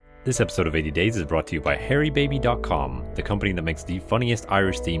This episode of 80 Days is brought to you by HairyBaby.com, the company that makes the funniest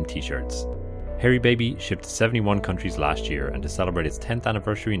Irish-themed t-shirts. Hairy Baby shipped to 71 countries last year, and to celebrate its 10th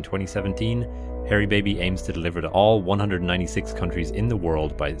anniversary in 2017, Hairy Baby aims to deliver to all 196 countries in the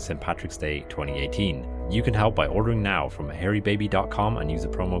world by St. Patrick's Day 2018. You can help by ordering now from HairyBaby.com and use the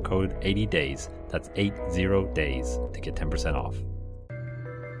promo code 80days, that's 80 days, to get 10% off.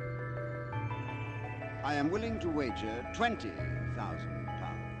 I am willing to wager £20,000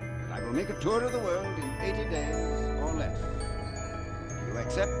 that I will make a tour of the world in 80 days or less. Do you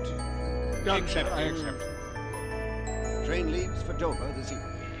accept? I accept. Train leaves for Dover this evening.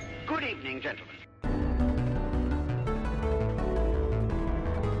 Good evening, gentlemen.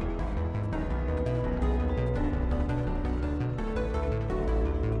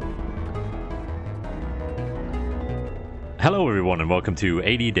 Hello everyone and welcome to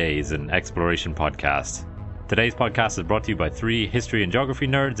 80 Days, an exploration podcast. Today's podcast is brought to you by three history and geography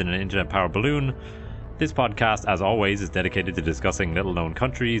nerds in an internet-powered balloon. This podcast, as always, is dedicated to discussing little-known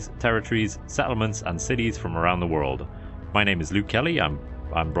countries, territories, settlements, and cities from around the world. My name is Luke Kelly. I'm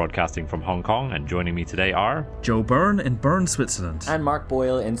broadcasting from Hong Kong, and joining me today are Joe Byrne in Bern, Switzerland, and Mark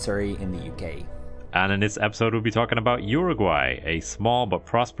Boyle in Surrey in the UK. And in this episode, we'll be talking about Uruguay, a small but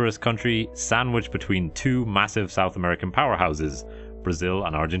prosperous country sandwiched between two massive South American powerhouses, Brazil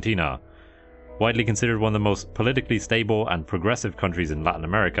and Argentina. Widely considered one of the most politically stable and progressive countries in Latin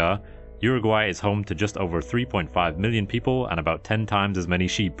America, Uruguay is home to just over 3.5 million people and about 10 times as many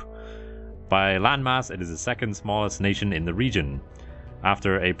sheep. By landmass, it is the second smallest nation in the region.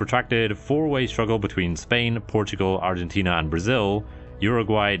 After a protracted four-way struggle between Spain, Portugal, Argentina and Brazil,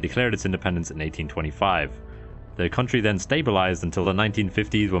 Uruguay declared its independence in 1825. The country then stabilized until the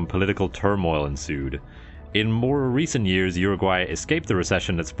 1950s when political turmoil ensued. In more recent years, Uruguay escaped the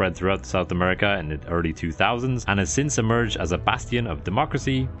recession that spread throughout South America in the early 2000s and has since emerged as a bastion of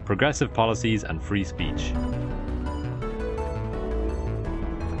democracy, progressive policies and free speech.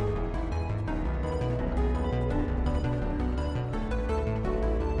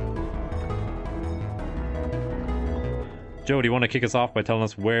 Joe, do you want to kick us off by telling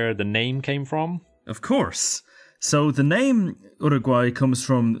us where the name came from? Of course. So the name Uruguay comes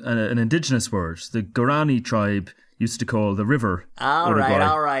from an indigenous word. The Guarani tribe used to call the river Uruguay.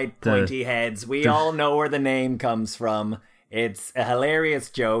 All right, pointy heads. We all know where the name comes from. It's a hilarious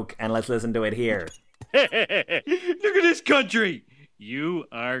joke, and let's listen to it here. Look at this country. You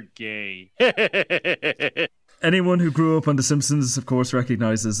are gay. Anyone who grew up on The Simpsons, of course,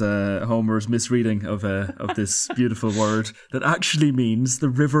 recognises Homer's misreading of this beautiful word that actually means the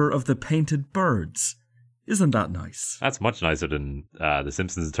river of the painted birds. Isn't that nice? That's much nicer than the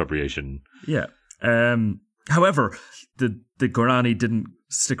Simpsons interpretation. Yeah. However, the Guarani didn't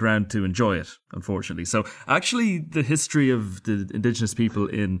stick around to enjoy it, unfortunately. So actually, the history of the indigenous people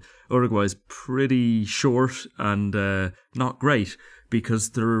in Uruguay is pretty short and not great because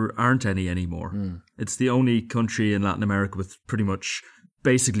there aren't any anymore. It's the only country in Latin America with pretty much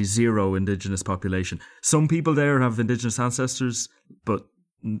basically zero indigenous population. Some people there have indigenous ancestors, but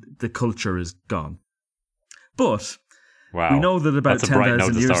the culture is gone. But wow. We know that about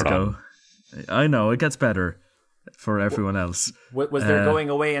 10,000 years ago, I know, it gets better for everyone else. Was their going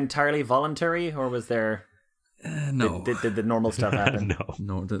away entirely voluntary, or was there... no. Did the normal stuff happen?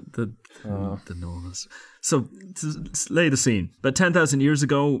 No, the normals. So, to lay the scene, about 10,000 years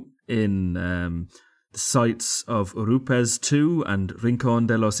ago, in the sites of Urupes II and Rincón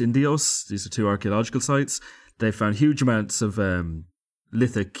de los Indios, these are two archaeological sites, they found huge amounts of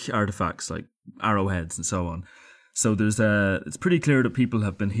lithic artifacts like arrowheads and so on. So it's pretty clear that people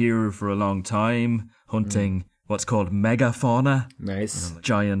have been here for a long time, hunting what's called megafauna. Nice. Like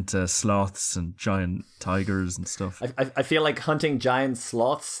giant sloths and giant tigers and stuff. I feel like hunting giant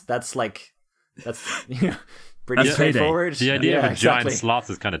sloths, that's pretty straightforward. The idea of a giant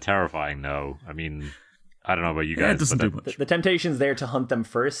sloth is kind of terrifying, though. I mean, I don't know about you guys. It doesn't do much. The temptation's there to hunt them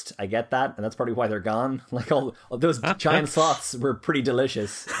first. I get that, and that's probably why they're gone. Like all those giant sloths were pretty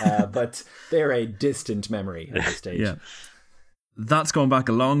delicious, but they're a distant memory at this stage. Yeah, that's going back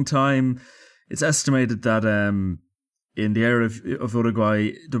a long time. It's estimated that in the area of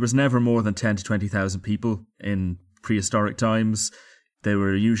Uruguay, there was never more than 10 to 20,000 people in prehistoric times. They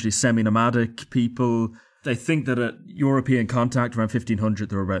were usually semi-nomadic people. They think that at European contact around 1500,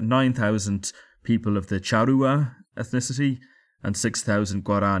 there were about 9,000 people of the Charrua ethnicity and 6,000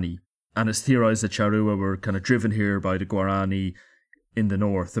 Guarani. And it's theorized that Charrua were kind of driven here by the Guarani in the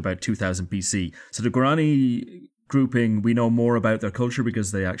north about 2000 BC. So the Guarani grouping, we know more about their culture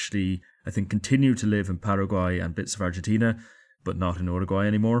because they actually, I think, continue to live in Paraguay and bits of Argentina, but not in Uruguay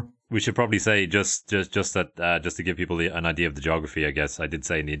anymore. We should probably say just that just to give people an idea of the geography. I guess I did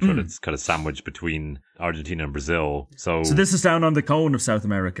say in the intro that it's kind of sandwiched between Argentina and Brazil. So this is down on the cone of South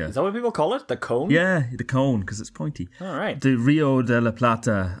America. Is that what people call it? The cone? Yeah, the cone, because it's pointy. All right. The Rio de la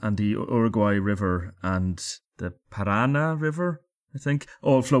Plata and the Uruguay River and the Parana River, I think,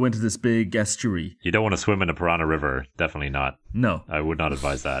 all flow into this big estuary. you don't want to swim in a Parana River. Definitely not. No. I would not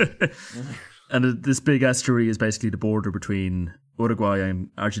advise that. And this big estuary is basically the border between Uruguay and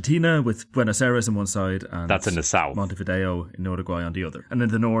Argentina, with Buenos Aires on one side and That's in the south. Montevideo in Uruguay on the other. And in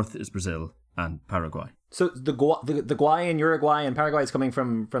the north is Brazil and Paraguay. So the Guay in Uruguay and Paraguay is coming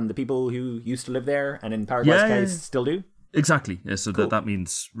from the people who used to live there, and in Paraguay's case still do? Exactly. Yeah, so Cool. that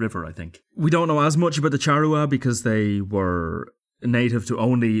means river, I think. We don't know as much about the Charrua because they were native to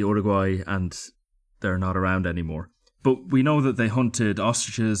only Uruguay and they're not around anymore. But we know that they hunted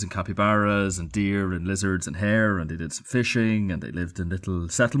ostriches and capybaras and deer and lizards and hare, and they did some fishing, and they lived in little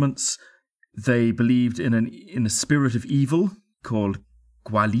settlements. They believed in a spirit of evil called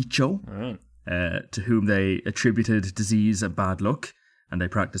Gualicho, All right. to whom they attributed disease and bad luck, and they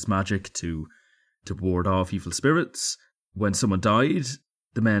practiced magic to ward off evil spirits. When someone died,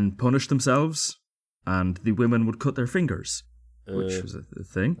 the men punished themselves, and the women would cut their fingers, which was a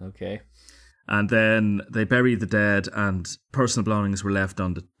thing. Okay. And then they buried the dead, and personal belongings were left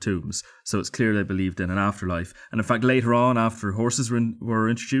on the tombs. So it's clear they believed in an afterlife. And in fact, later on, after horses were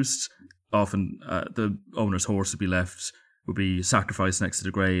introduced, often the owner's horse would be sacrificed next to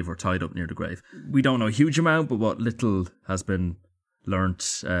the grave or tied up near the grave. We don't know a huge amount, but what little has been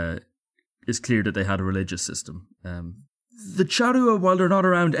learnt is clear that they had a religious system. The Charrua, while they're not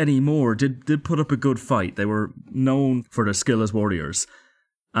around anymore, did put up a good fight. They were known for their skill as warriors.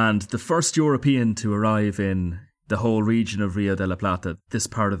 And the first European to arrive in the whole region of Rio de la Plata, this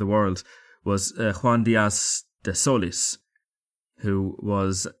part of the world, was Juan Diaz de Solis, who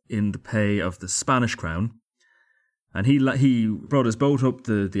was in the pay of the Spanish crown. And he brought his boat up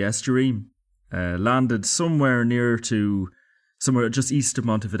the estuary, landed somewhere just east of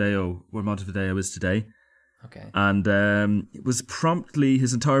Montevideo, where Montevideo is today. Okay. And it was promptly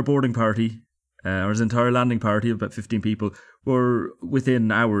his entire boarding party, or his entire landing party of about 15 people, were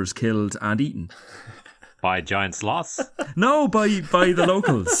within hours killed and eaten. By giant sloths? No, by the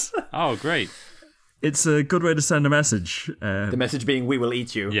locals. Oh, great. It's a good way to send a message. The message being, we will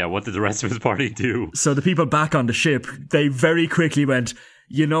eat you. Yeah, what did the rest of his party do? So the people back on the ship, they very quickly went,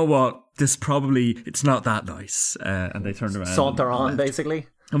 you know what, it's not that nice. And they turned around. Saunter on, basically.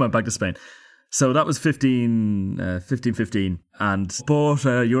 And went back to Spain. So that was 1515, and bought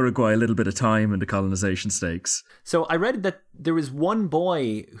Uruguay a little bit of time in the colonization stakes. So I read that there was one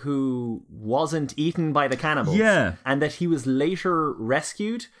boy who wasn't eaten by the cannibals. Yeah. And that he was later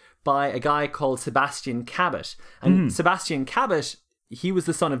rescued by a guy called Sebastian Cabot. And Sebastian Cabot, he was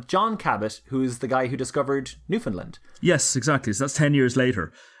the son of John Cabot, who is the guy who discovered Newfoundland. Yes, exactly. So that's 10 years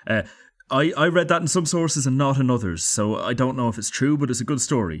later. I read that in some sources and not in others, so I don't know if it's true, but it's a good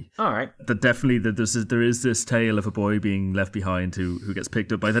story. All right. That definitely there is this tale of a boy being left behind who gets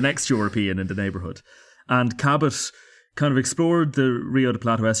picked up by the next European in the neighbourhood. And Cabot kind of explored the Rio de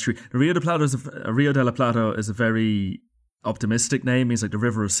Plata estuary. Rio de la Plata is a very optimistic name. It's like the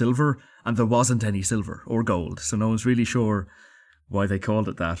River of Silver, and there wasn't any silver or gold, so no one's really sure why they called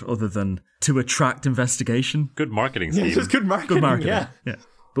it that, other than to attract investigation. Good marketing scheme. It was good marketing. Good marketing, yeah.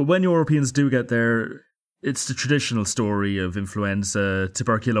 But when Europeans do get there, it's the traditional story of influenza,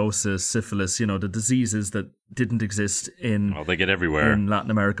 tuberculosis, syphilis, the diseases that didn't exist in They get everywhere. in Latin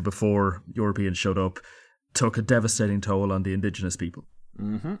America before Europeans showed up, took a devastating toll on the indigenous people.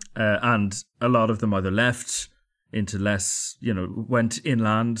 Mm-hmm. And a lot of them either left into went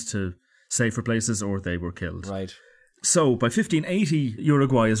inland to safer places, or they were killed. Right. So by 1580,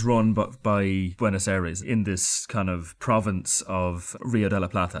 Uruguay is run by Buenos Aires in this kind of province of Rio de la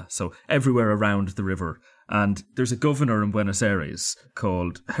Plata. So everywhere around the river. And there's a governor in Buenos Aires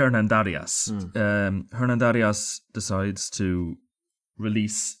called Hernandarias. Hernandarias decides to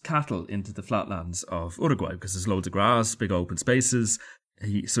release cattle into the flatlands of Uruguay because there's loads of grass, big open spaces.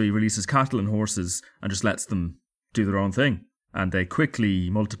 So he releases cattle and horses and just lets them do their own thing. And they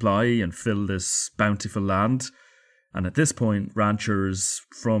quickly multiply and fill this bountiful land. And at this point, ranchers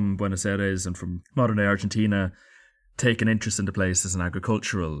from Buenos Aires and from modern-day Argentina take an interest in the place as an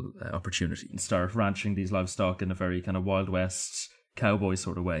agricultural opportunity and start ranching these livestock in a very kind of Wild West cowboy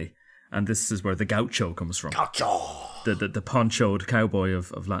sort of way. And this is where the gaucho comes from. Gaucho! The ponchoed cowboy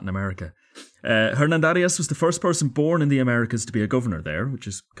of Latin America. Hernandarias was the first person born in the Americas to be a governor there, which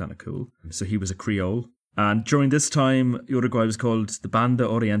is kind of cool. So he was a Creole. And during this time, Uruguay was called the Banda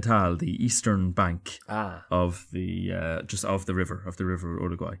Oriental, the eastern bank of the just of the river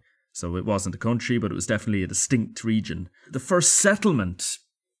Uruguay. So it wasn't a country, but it was definitely a distinct region. The first settlement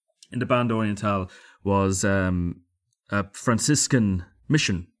in the Banda Oriental was a Franciscan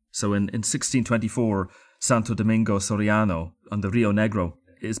mission. So in 1624, Santo Domingo Soriano on the Rio Negro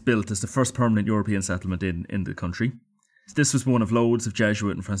is built as the first permanent European settlement in the country. This was one of loads of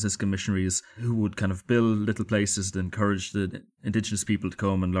Jesuit and Franciscan missionaries who would kind of build little places to encourage the indigenous people to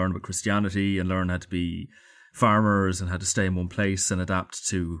come and learn about Christianity and learn how to be farmers and how to stay in one place and adapt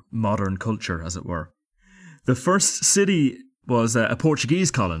to modern culture, as it were. The first city was a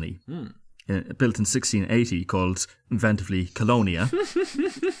Portuguese colony built in 1680 called, inventively, Colonia.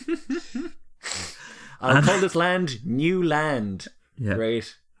 I'll call this land New Land. Yeah.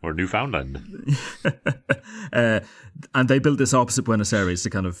 Great. Or Newfoundland. And they built this opposite Buenos Aires to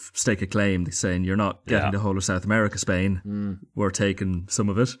kind of stake a claim, saying, you're not getting the whole of South America, Spain. We're taking some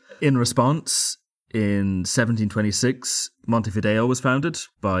of it. In response, in 1726, Montevideo was founded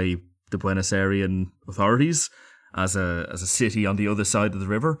by the Buenos Aires authorities as a city on the other side of the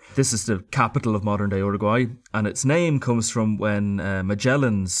river. This is the capital of modern-day Uruguay, and its name comes from when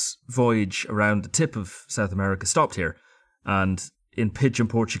Magellan's voyage around the tip of South America stopped here. And in Pidgin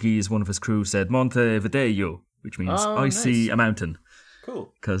Portuguese, one of his crew said Montevideo, which means I see a mountain.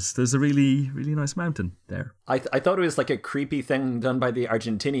 Cool. Because there's a really, really nice mountain there. I thought it was like a creepy thing done by the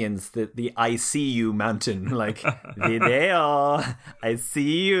Argentinians, the I see you mountain. Like, video, I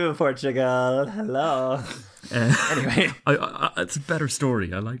see you, Portugal. Hello. Anyway. It's a better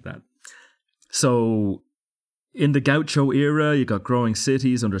story. I like that. So, in the Gaucho era, you got growing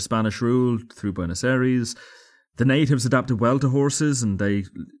cities under Spanish rule through Buenos Aires. The natives adapted well to horses, and they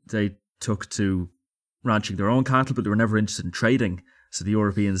took to ranching their own cattle, but they were never interested in trading. So the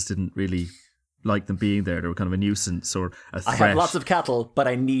Europeans didn't really like them being there. They were kind of a nuisance or a threat. I have lots of cattle, but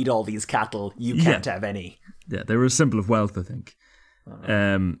I need all these cattle. You can't have any. Yeah, they were a symbol of wealth, I think.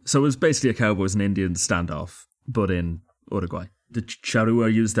 So it was basically a cowboys and Indians standoff, but in Uruguay. The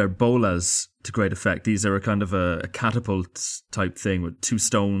Charrúa used their bolas to great effect. These are a kind of a catapult type thing with two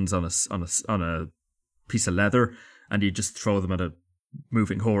stones on a piece of leather, and you just throw them at a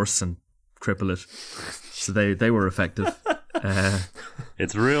moving horse and cripple it. So they were effective.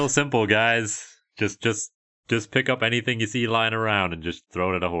 It's real simple, guys. Just pick up anything you see lying around and just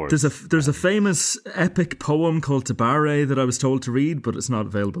throw it at a horse. There's a famous epic poem called Tabare that I was told to read, but it's not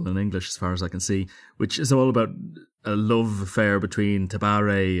available in English as far as I can see, which is all about a love affair between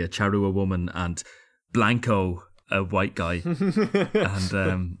Tabare, a Charrúa woman, and Blanco, a white guy.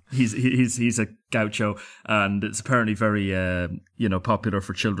 And he's a gaucho, and it's apparently very popular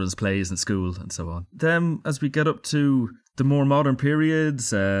for children's plays in school and so on. Then as we get up to the more modern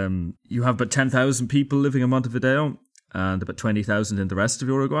periods, you have about 10,000 people living in Montevideo and about 20,000 in the rest of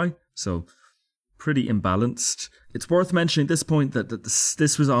Uruguay, so pretty imbalanced. It's worth mentioning at this point that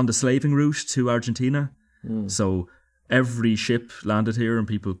this was on the slaving route to Argentina. So every ship landed here and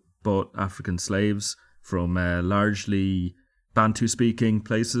people bought African slaves from largely Bantu-speaking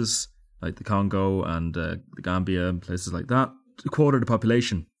places like the Congo and the Gambia and places like that. A quarter of the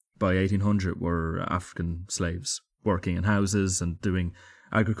population by 1800 were African slaves working in houses and doing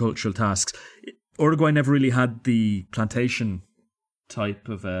agricultural tasks. Uruguay never really had the plantation type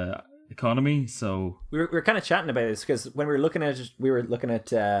of economy, so we were kind of chatting about this because when we were looking at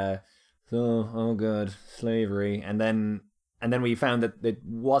slavery, and then we found that it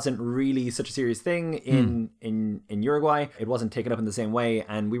wasn't really such a serious thing in Uruguay. It wasn't taken up in the same way,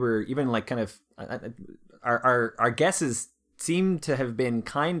 and we were even like kind of our guesses seemed to have been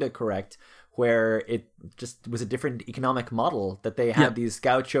kind of correct, where it just was a different economic model, that they had these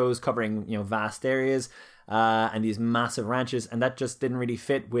gauchos covering vast areas and these massive ranches, and that just didn't really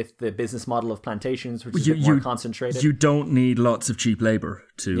fit with the business model of plantations, which is a bit more concentrated. You don't need lots of cheap labor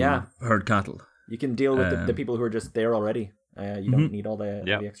to herd cattle. You can deal with the people who are just there already. You don't need all the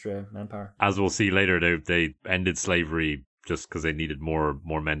extra manpower. As we'll see later, they ended slavery just because they needed more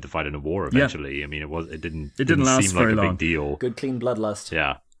men to fight in a war eventually. Yeah. I mean, it didn't last seem very like a long. big deal. Good clean bloodlust.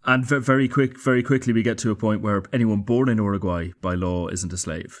 Yeah. And very quickly we get to a point where anyone born in Uruguay by law isn't a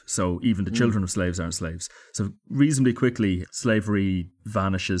slave. So even the children of slaves aren't slaves. So reasonably quickly, slavery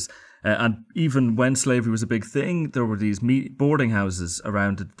vanishes. And even when slavery was a big thing, there were these boarding houses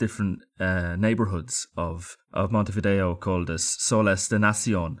around the different neighborhoods of Montevideo called as Soles de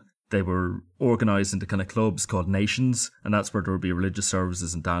Nación. They were organized into kind of clubs called nations, and that's where there would be religious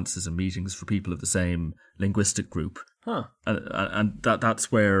services and dances and meetings for people of the same linguistic group. Huh. And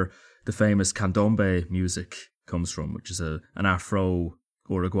that's where the famous candombe music comes from, which is an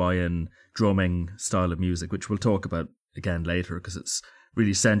Afro-Uruguayan drumming style of music, which we'll talk about again later because it's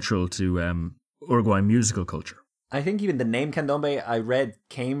really central to Uruguayan musical culture. I think even the name Candombe I read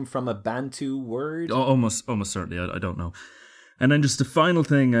came from a Bantu word. Almost certainly. I don't know. And then just the final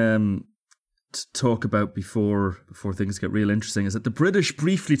thing to talk about before things get real interesting is that the British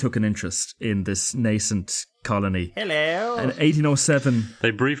briefly took an interest in this nascent colony. Hello. In 1807.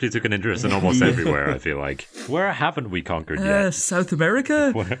 They briefly took an interest in almost everywhere, I feel like. Where haven't we conquered yet? South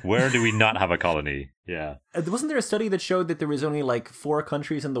America? Where do we not have a colony? Yeah. Wasn't there a study that showed that there was only like 4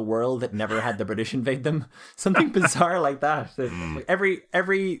 countries in the world that never had the British invade them? Something bizarre like that. Like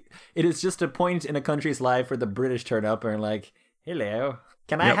every it is just a point in a country's life where the British turn up and are like, hello.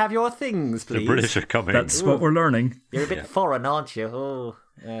 Can I have your things, please? The British are coming. That's what we're learning. You're a bit foreign, aren't you? Oh,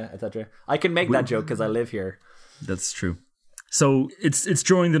 etc. I can make that joke because I live here. That's true. So it's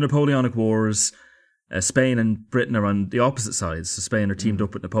during the Napoleonic Wars. Spain and Britain are on the opposite sides. So Spain are teamed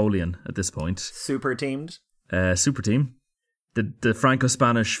up with Napoleon at this point. Super teamed. Super team. The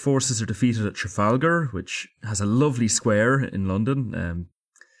Franco-Spanish forces are defeated at Trafalgar, which has a lovely square in London.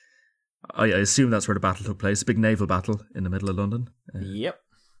 I assume that's where the battle took place. A big naval battle in the middle of London. Yep.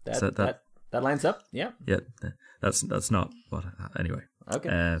 That lines up. Yeah. Yeah. That's not what. Anyway.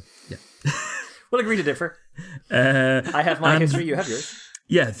 Okay. Yeah. We'll agree to differ. I have my history. You have yours.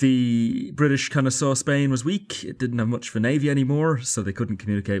 Yeah, the British kind of saw Spain was weak. It didn't have much of a navy anymore, so they couldn't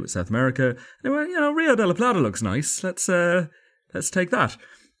communicate with South America. They went, Rio de la Plata looks nice. Let's take that.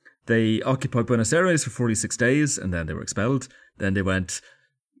 They occupied Buenos Aires for 46 days, and then they were expelled. Then they went,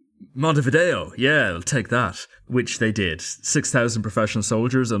 Montevideo, yeah, we'll take that, which they did. 6,000 professional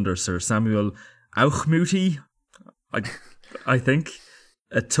soldiers under Sir Samuel Auchmuty, I think.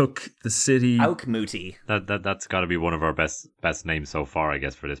 It took the city. Auchmuty. That's got to be one of our best names so far, I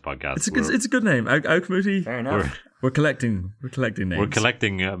guess, for this podcast. It's a good name, Auchmuty. Fair enough. We're collecting names. We're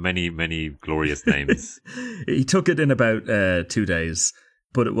collecting many glorious names. He took it in about 2 days,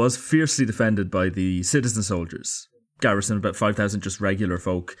 but it was fiercely defended by the citizen soldiers. Garrison, about 5,000 just regular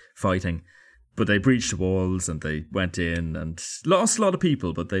folk fighting. But they breached the walls and they went in and lost a lot of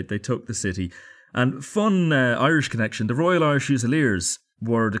people, but they took the city. And fun Irish connection, the Royal Irish Fusiliers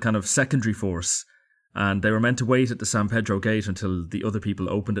were the kind of secondary force, and they were meant to wait at the San Pedro gate until the other people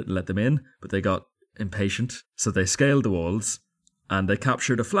opened it and let them in, but they got impatient, so they scaled the walls and they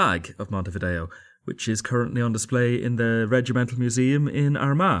captured a flag of Montevideo, which is currently on display in the Regimental Museum in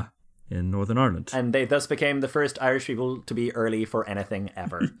Armagh in Northern Ireland. And they thus became the first Irish people to be early for anything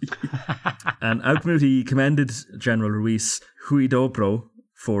ever. And Auchmuty commended General Ruiz Huidobro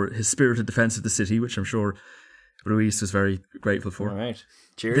for his spirited defence of the city, which I'm sure Ruiz was very grateful for. All right.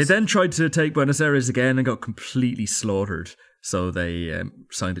 Cheers. They then tried to take Buenos Aires again and got completely slaughtered. So they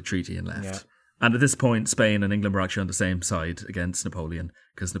signed a treaty and left. Yeah. And at this point, Spain and England were actually on the same side against Napoleon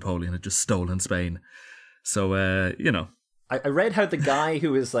because Napoleon had just stolen Spain. So, I read how the guy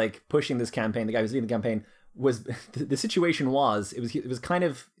who was like pushing this campaign, the guy who was leading the campaign, was the situation was it was kind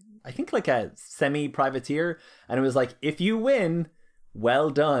of, I think, like a semi-privateer, and it was like, if you win,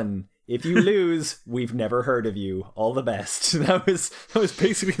 well done. If you lose, we've never heard of you. All the best. That was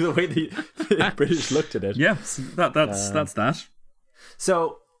basically the way the British looked at it. Yeah, that's that.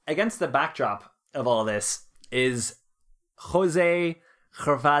 So against the backdrop of all this is Jose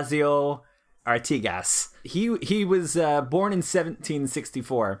Gervasio Artigas. He was born in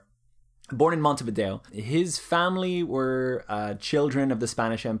 1764. Born in Montevideo. His family were children of the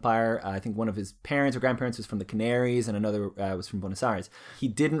Spanish Empire. I think one of his parents or grandparents was from the Canaries and another was from Buenos Aires. He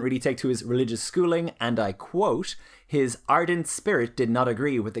didn't really take to his religious schooling, and I quote, his ardent spirit did not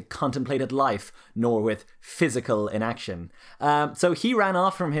agree with the contemplated life, nor with physical inaction. So he ran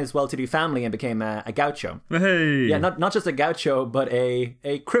off from his well-to-do family and became a gaucho. Hey! Yeah, not just a gaucho, but a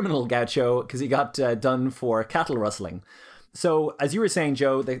criminal gaucho, because he got done for cattle rustling. So, as you were saying,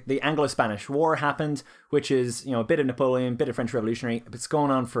 Joe, the Anglo-Spanish War happened, which is, a bit of Napoleon, a bit of French Revolutionary. It's going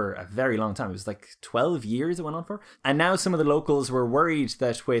on for a very long time. It was like 12 years it went on for. And now some of the locals were worried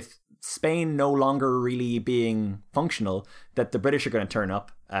that with Spain no longer really being functional, that the British are going to turn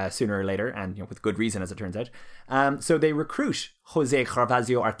up sooner or later, and with good reason, as it turns out. So they recruit Jose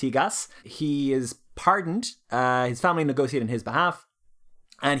Gervasio Artigas. He is pardoned. His family negotiate on his behalf.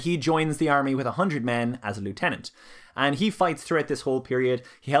 And he joins the army with 100 men as a lieutenant. And he fights throughout this whole period.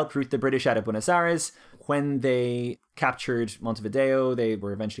 He helped rout the British out of Buenos Aires. When they captured Montevideo, they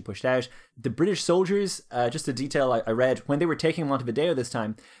were eventually pushed out. The British soldiers, just a detail I read, when they were taking Montevideo this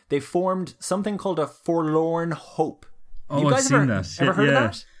time, they formed something called a forlorn hope. Oh, I've seen that. Ever heard of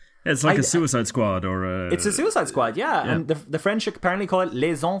that? It's like a suicide squad or It's a suicide squad, yeah. And the French apparently call it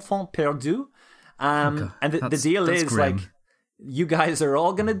Les Enfants Perdus. And the deal is grim. Like, you guys are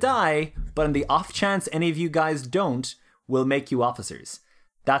all going to die, but on the off chance any of you guys don't, we'll make you officers.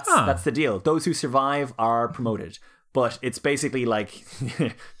 That's the deal. Those who survive are promoted. But it's basically like,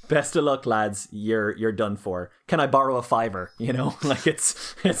 best of luck, lads. You're done for. Can I borrow a $5? You know, like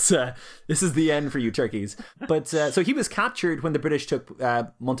it's this is the end for you turkeys. But so he was captured when the British took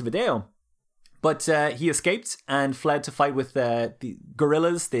Montevideo. But he escaped and fled to fight with the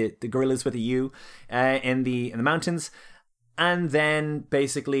guerrillas, the guerrillas with a U, in the mountains. And then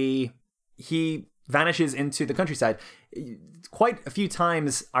basically he vanishes into the countryside. Quite a few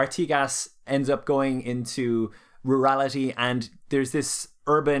times Artigas ends up going into rurality, and there's this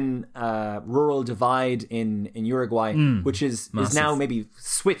urban rural divide in Uruguay, which is now maybe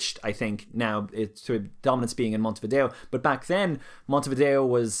switched, I think, now to dominance being in Montevideo. But back then, Montevideo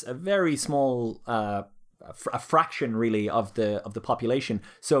was a very small a fraction really of the population.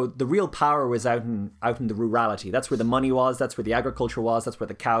 So the real power was out in the rurality. That's where the money was, that's where the agriculture was, that's where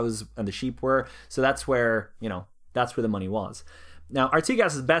the cows and the sheep were. So that's where the money was. Now,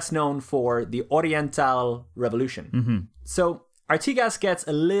 Artigas is best known for the Oriental Revolution. Mm-hmm. So Artigas gets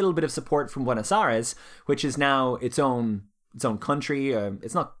a little bit of support from Buenos Aires, which is now its own country.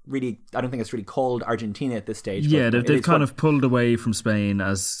 It's not really, I don't think it's really called Argentina at this stage. Yeah, they've kind of pulled away from Spain,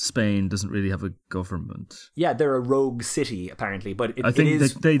 as Spain doesn't really have a government. Yeah, they're a rogue city, apparently. But I think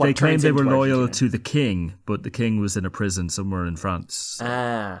they claimed they were loyal Argentina. to the king, but the king was in a prison somewhere in France.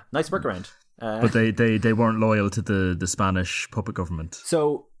 Nice workaround. But they weren't loyal to the Spanish puppet government.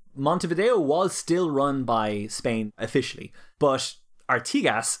 So Montevideo was still run by Spain officially, but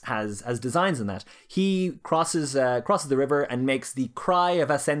Artigas has designs in that. He crosses the river and makes the Cry of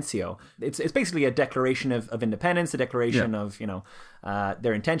Ascencio. It's basically a declaration of independence, a declaration of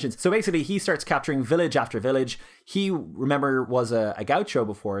their intentions. So basically, he starts capturing village after village. He, remember, was a gaucho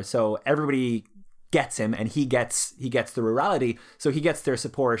before, so everybody gets him, and he gets the rurality, so he gets their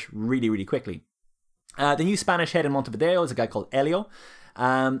support really, really quickly. The new Spanish head in Montevideo is a guy called Elio,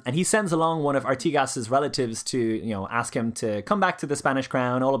 and he sends along one of Artigas's relatives to ask him to come back to the Spanish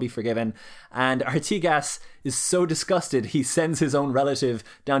crown, all will be forgiven. And Artigas is so disgusted he sends his own relative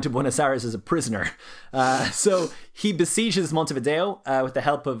down to Buenos Aires as a prisoner. So he besieges Montevideo with the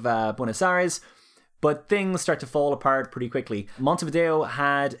help of Buenos Aires. But things start to fall apart pretty quickly. Montevideo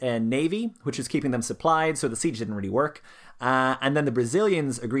had a navy, which was keeping them supplied, so the siege didn't really work. And then the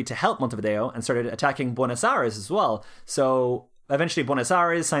Brazilians agreed to help Montevideo and started attacking Buenos Aires as well. So eventually Buenos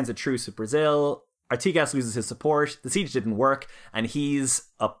Aires signs a truce with Brazil. Artigas loses his support. The siege didn't work, and he's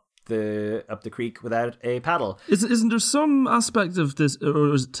up the creek without a paddle. Isn't there some aspect of this,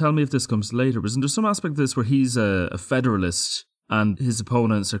 or tell me if this comes later, but isn't there some aspect of this where he's a federalist and his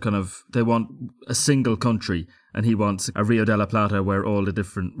opponents are they want a single country, and he wants a Rio de la Plata where all the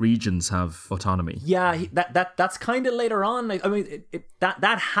different regions have autonomy? Yeah, that's kind of later on. I mean,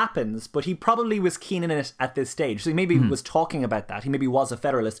 that happens, but he probably was keen in it at this stage. So he maybe was talking about that. He maybe was a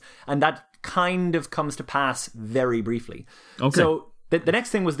federalist, and that kind of comes to pass very briefly. Okay. So the next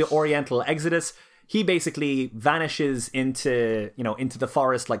thing was the Oriental Exodus. He basically vanishes into the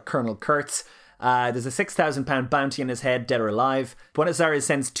forest like Colonel Kurtz. There's a £6,000 bounty on his head, dead or alive. Buenos Aires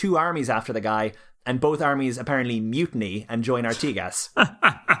sends 2 armies after the guy, and both armies apparently mutiny and join Artigas.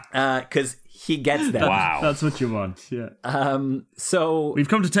 Because he gets them. Wow. That's what you want, yeah. So we've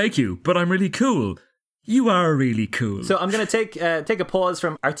come to take you, but I'm really cool. You are really cool. So I'm going to take a pause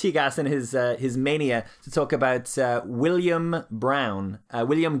from Artigas and his mania to talk about William Brown,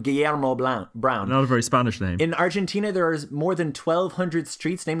 William Guillermo Brown. Not a very Spanish name. In Argentina, there are more than 1,200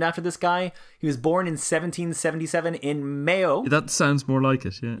 streets named after this guy. He was born in 1777 in Mayo. That sounds more like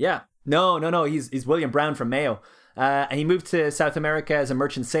it, yeah. Yeah. No. He's William Brown from Mayo. And he moved to South America as a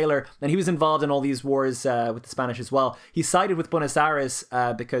merchant sailor, and he was involved in all these wars with the Spanish as well. He sided with Buenos Aires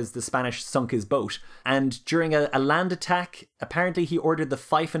because the Spanish sunk his boat. And during a land attack, apparently he ordered the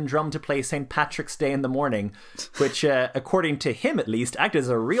fife and drum to play St. Patrick's Day in the morning, which, according to him at least, acted as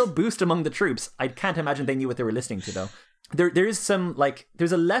a real boost among the troops. I can't imagine they knew what they were listening to, though. There is some,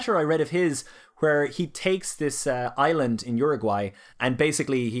 there's a letter I read of his where he takes this island in Uruguay, and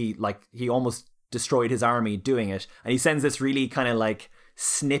basically he almost destroyed his army doing it, and he sends this really kind of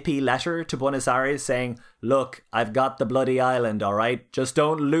snippy letter to Buenos Aires saying, look, I've got the bloody island, all right, just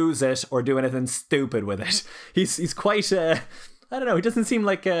don't lose it or do anything stupid with it. He's quite I don't know, he doesn't seem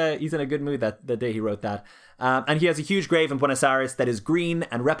like he's in a good mood that day he wrote that. And he has a huge grave in Buenos Aires that is green,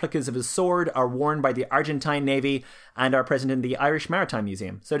 and replicas of his sword are worn by the Argentine Navy and are present in the Irish Maritime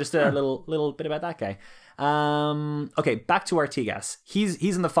Museum. So just a little bit about that guy. Okay, back to Artigas.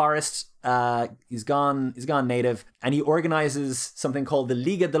 He's in the forest. He's gone native, and he organizes something called the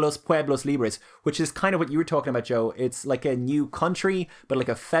Liga de los Pueblos Libres, which is kind of what you were talking about, Joe. It's like a new country, but like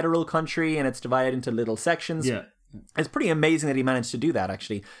a federal country, and it's divided into little sections. Yeah. It's pretty amazing that he managed to do that,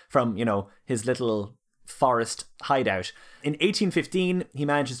 actually, from, his little forest hideout. In 1815, he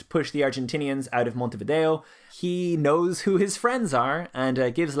manages to push the Argentinians out of Montevideo. He knows who his friends are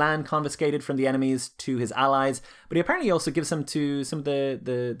and gives land confiscated from the enemies to his allies, but he apparently also gives them to some of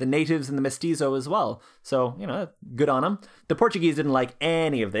the natives and the mestizo as well. So, good on him. The Portuguese didn't like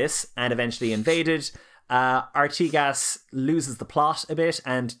any of this and eventually invaded. Artigas loses the plot a bit,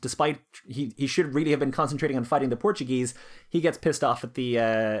 and despite he should really have been concentrating on fighting the Portuguese, he gets pissed off at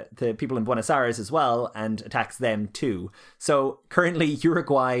the people in Buenos Aires as well and attacks them too. So currently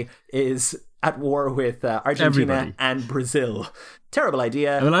Uruguay is at war with Argentina and Brazil. Terrible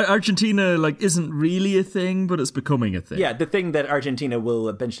idea. Well, Argentina isn't really a thing, but it's becoming a thing. Yeah, the thing that Argentina will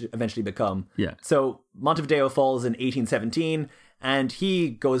eventually become. Yeah. So Montevideo falls in 1817. And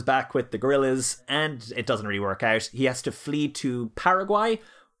he goes back with the guerrillas, and it doesn't really work out. He has to flee to Paraguay,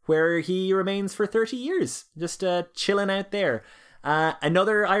 where he remains for 30 years, just chilling out there.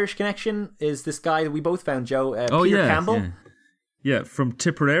 Another Irish connection is this guy that we both found, Joe, Peter Campbell. Yeah, from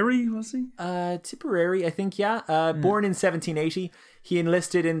Tipperary, was he? Tipperary, I think, yeah. Born in 1780. He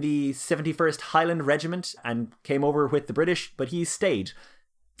enlisted in the 71st Highland Regiment and came over with the British, but he stayed.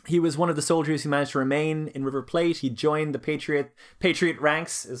 He was one of the soldiers who managed to remain in River Plate. He joined the Patriot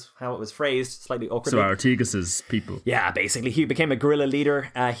ranks, is how it was phrased, slightly awkwardly. So Artigas's people. Yeah, basically. He became a guerrilla leader.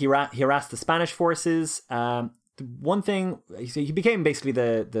 He harassed the Spanish forces. One thing, he became basically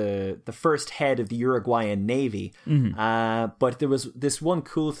the first head of the Uruguayan Navy. Mm-hmm. But there was this one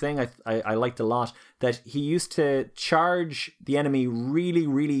cool thing I liked a lot, that he used to charge the enemy really,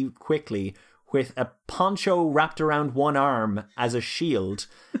 really quickly with a poncho wrapped around one arm as a shield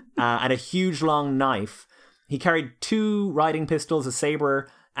and a huge long knife. He carried 2 riding pistols, a saber,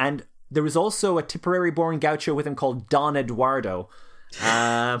 and there was also a Tipperary-born gaucho with him called Don Eduardo.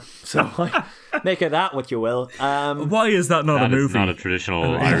 So make of that what you will. Why is that not a movie? That is not a traditional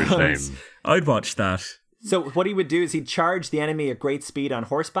Irish name. I'd watch that. So what he would do is he'd charge the enemy at great speed on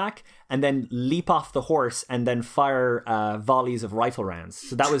horseback and then leap off the horse and then fire volleys of rifle rounds.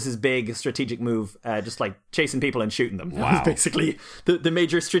 So that was his big strategic move, just like chasing people and shooting them. Wow. That was basically the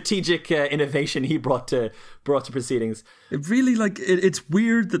major strategic innovation he brought to proceedings. It really, it's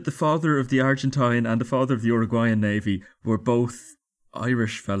weird that the father of the Argentine and the father of the Uruguayan Navy were both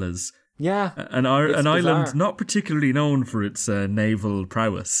Irish fellas. Yeah. An island not particularly known for its naval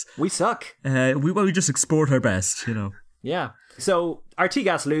prowess. We suck. We just export our best, Yeah. So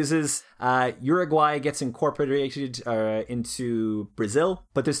Artigas loses. Uruguay gets incorporated into Brazil,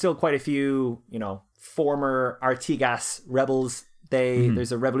 but there's still quite a few, former Artigas rebels.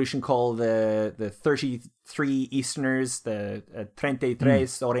 There's a revolution called the 33 Easterners, the 33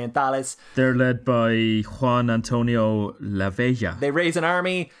 Orientales. They're led by Juan Antonio Lavella. They raise an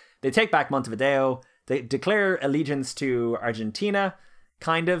army. They take back Montevideo, they declare allegiance to Argentina,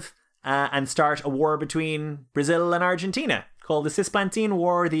 kind of, and start a war between Brazil and Argentina called the Cisplantine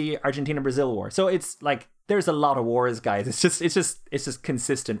War, the Argentina-Brazil War. So it's there's a lot of wars, guys. It's just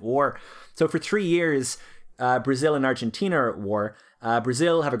consistent war. So for 3 years, Brazil and Argentina are at war.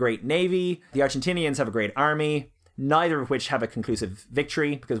 Brazil have a great navy. The Argentinians have a great army, neither of which have a conclusive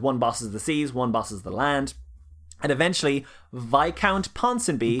victory because one bosses the seas, one bosses the land. And eventually, Viscount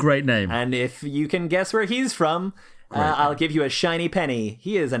Ponsonby. Great name. And if you can guess where he's from, I'll give you a shiny penny.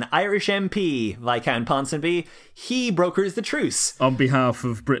 He is an Irish MP, Viscount Ponsonby. He brokers the truce. On behalf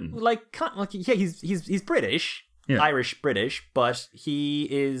of Britain. He's British. Yeah. Irish-British, but he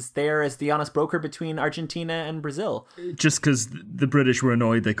is there as the honest broker between Argentina and Brazil. Just because the British were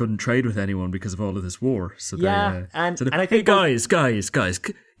annoyed they couldn't trade with anyone because of all of this war. So yeah, and I think... Hey, guys,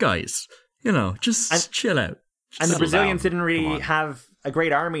 just chill out. And the Brazilians didn't really have a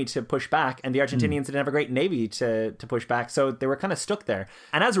great army to push back, and the Argentinians didn't have a great navy to push back, so they were kind of stuck there.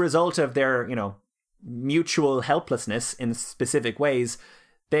 And as a result of their, mutual helplessness in specific ways,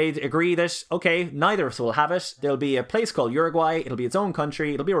 they'd agree that, okay, neither of us will have it. There'll be a place called Uruguay, it'll be its own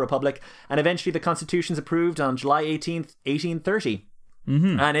country, it'll be a republic, and eventually the constitution's approved on July 18th, 1830.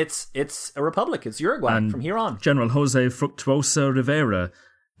 Mm-hmm. And it's a republic, it's Uruguay and from here on. General Jose Fructuoso Rivera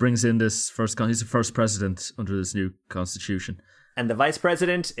brings in he's the first president under this new constitution. And the vice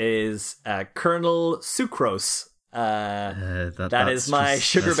president is Colonel Sucrose. That is my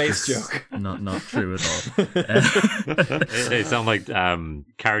sugar-based joke. Not true at all. They sound like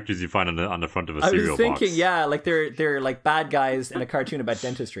characters you find on the front of a cereal box. I was thinking, yeah, like they're like bad guys in a cartoon about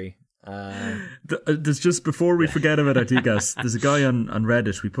dentistry. There's just, before we forget about Artigas, there's a guy on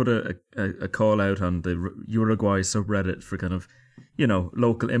Reddit. We put a call out on the Uruguay subreddit for kind of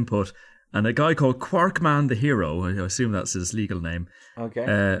local input, and a guy called Quarkman the Hero, I assume that's his legal name,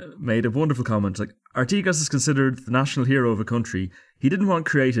 okay, made a wonderful comment like, Artigas is considered the national hero of a country he didn't want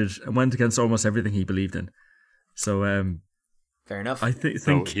created and went against almost everything he believed in. So, Fair enough. I So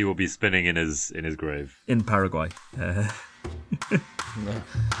think he will be spinning in his grave. in Paraguay.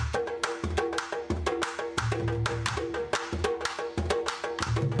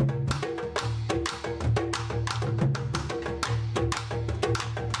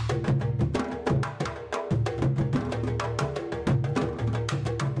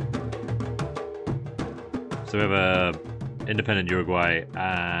 So we have a independent Uruguay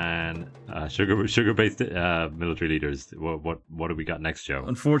and sugar-based military leaders. What do we got next, Joe?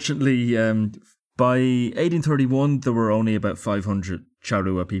 Unfortunately, by 1831, there were only about 500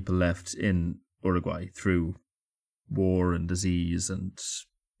 Charrua people left in Uruguay through war and disease and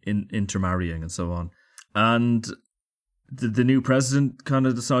intermarrying and so on. And the new president kind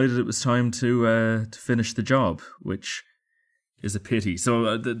of decided it was time to finish the job, which is a pity.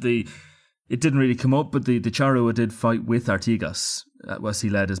 So it didn't really come up, but the Charrua did fight with Artigas as he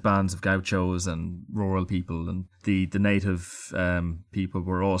led his bands of gauchos and rural people, and the native people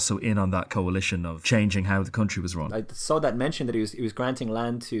were also in on that coalition of changing how the country was run. I saw that mention that he was granting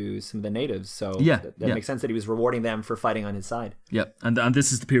land to some of the natives, so that yeah. makes sense that he was rewarding them for fighting on his side. Yeah, and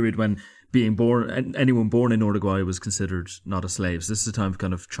this is the period when anyone born in Uruguay was considered not a slave. So this is a time of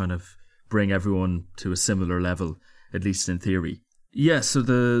kind of trying to bring everyone to a similar level, at least in theory. Yeah, so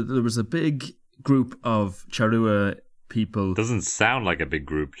there was a big group of Charrua people. Doesn't sound like a big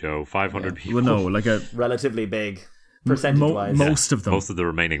group, Joe. 500 people. Well, no, like a Relatively big, percentage-wise. Most of them. Most of the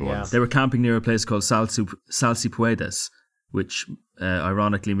remaining ones. They were camping near a place called Sal si puedes, which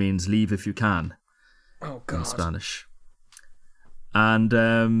ironically means leave if you can in Spanish. And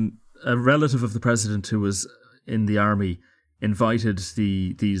a relative of the president who was in the army invited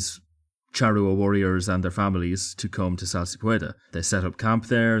these Charrua warriors and their families to come to Sal si puede. They set up camp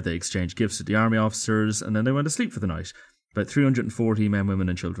there, they exchanged gifts with the army officers, and then they went to sleep for the night. About 340 men, women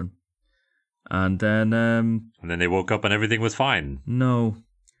and children. And then they woke up and everything was fine. No.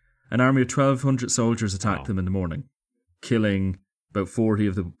 An army of 1,200 soldiers attacked them in the morning, killing about 40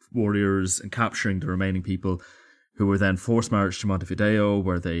 of the warriors and capturing the remaining people, who were then force-marched to Montevideo,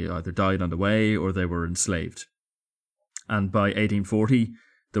 where they either died on the way or they were enslaved. And by 1840,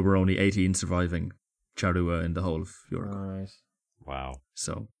 there were only 18 surviving Charrua in the whole of Europe. Right. Wow.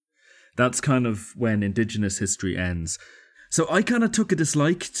 So that's kind of when indigenous history ends. So I kind of took a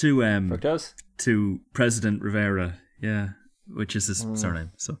dislike to Fructose? to President Rivera, which is his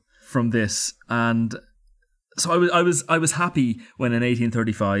surname. So from this, and so I was happy when in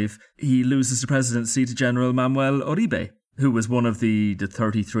 1835 he loses the presidency to General Manuel Uribe, who was one of the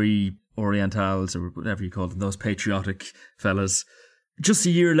 33 Orientals, or whatever you call them, those patriotic fellas. Just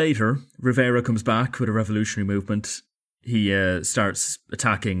a year later, Rivera comes back with a revolutionary movement. He starts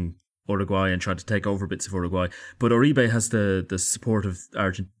attacking Uruguay and trying to take over bits of Uruguay. But Uribe has the support of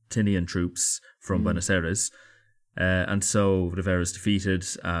Argentinian troops from Buenos Aires. And so Rivera is defeated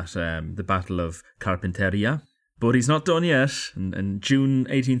at the Battle of Carpinteria. But he's not done yet. In June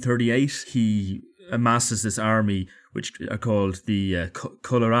 1838, he amasses this army, which are called the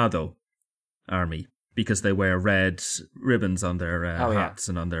Colorado Army, because they wear red ribbons on their hats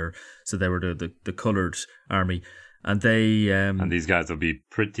and on their... So they were the coloured army. And they... and these guys will be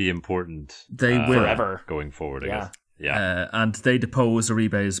pretty important. They will. Forever. Going forward, I guess. Yeah. And they deposed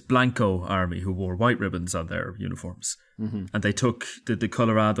Uribe's Blanco army, who wore white ribbons on their uniforms. Mm-hmm. And they took the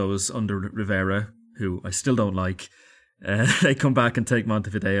Colorados under Rivera, who I still don't like. They come back and take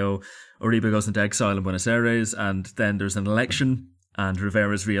Montevideo. Uribe goes into exile in Buenos Aires, and then there's an election, and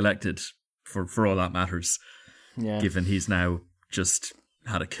Rivera's re-elected for all that matters, given he's now just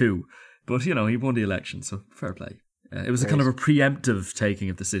had a coup. But, he won the election, so fair play. It was a kind of a preemptive taking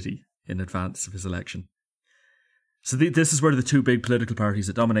of the city in advance of his election. So this is where the two big political parties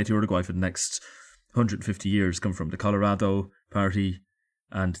that dominate Uruguay for the next 150 years come from. The Colorado Party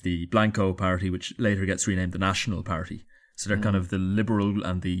and the Blanco Party, which later gets renamed the National Party. So they're kind of the liberal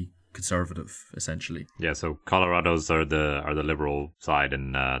and the conservative, essentially. Yeah, so Colorados are the liberal side,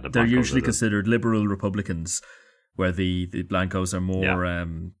 and the Blancos they're usually considered liberal Republicans, where the Blancos are more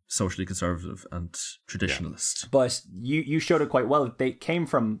socially conservative and traditionalist. But you showed it quite well.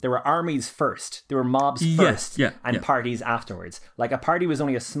 There were armies first, there were mobs first, and parties afterwards. Like, a party was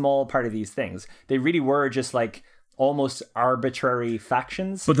only a small part of these things. They really were just like almost arbitrary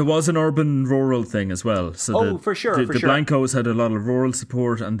factions. But there was an urban-rural thing as well. So for sure. The Blancos had a lot of rural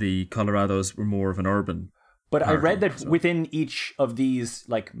support, and the Colorados were more of an urban. But I read that within each of these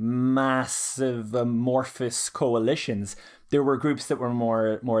like massive amorphous coalitions, there were groups that were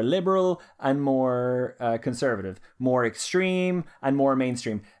more liberal and more conservative, more extreme and more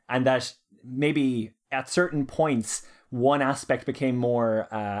mainstream, and that maybe at certain points, one aspect became more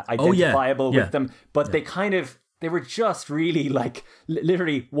identifiable with them, but they were just really like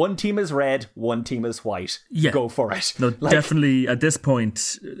literally one team is red, one team is white. Yeah. Go for it. No, definitely at this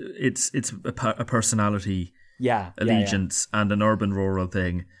point, it's a personality allegiance and an urban-rural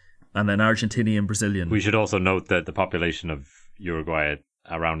thing, and an Argentinian Brazilian. We should also note that the population of Uruguay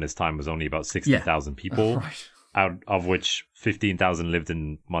around this time was only about 60,000 people. Right. Out of which 15,000 lived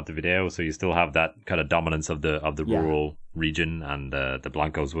in Montevideo, so you still have that kind of dominance of the rural region, and the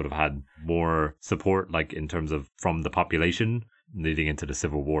Blancos would have had more support, like in terms of from the population leading into the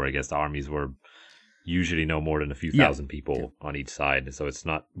Civil War. I guess the armies were usually no more than a few thousand people on each side, so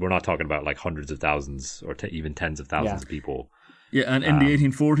we're not talking about like hundreds of thousands or even tens of thousands of people. Yeah, and in the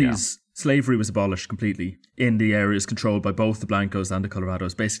 1840s, slavery was abolished completely in the areas controlled by both the Blancos and the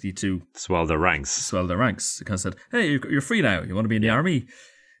Colorados, basically to swell their ranks. They kind of said, hey, you're free now. You want to be in the army?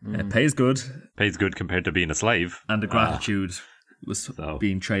 Pays good. Pays good compared to being a slave. And the gratitude was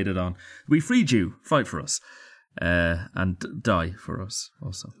being traded on. We freed you. Fight for us. And die for us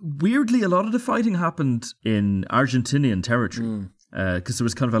also. Weirdly, a lot of the fighting happened in Argentinian territory because there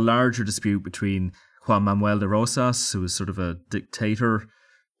was kind of a larger dispute between Juan Manuel de Rosas, who was sort of a dictator,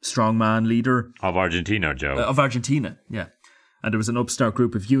 strongman leader. Of Argentina, Joe. Of Argentina, yeah. And there was an upstart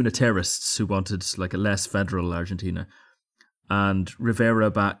group of unitarists who wanted like a less federal Argentina. And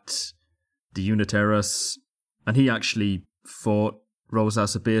Rivera backed the unitarists, and he actually fought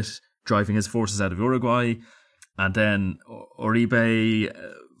Rosas a bit, driving his forces out of Uruguay. And then Uribe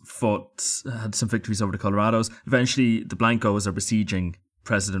had some victories over the Colorados. Eventually, the Blancos are besieging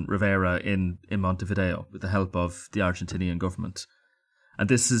President Rivera in Montevideo with the help of the Argentinian government. And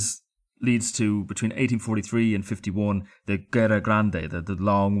this leads to, between 1843 and 51, the Guerra Grande, the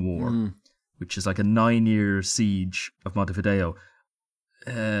Long War, which is like a 9-year siege of Montevideo.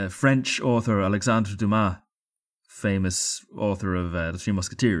 French author Alexandre Dumas, famous author of The Three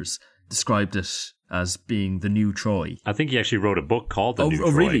Musketeers, described it as being the new Troy. I think he actually wrote a book called The New Troy.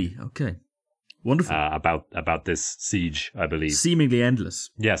 Oh, really? Okay. Wonderful. About this siege, I believe. Seemingly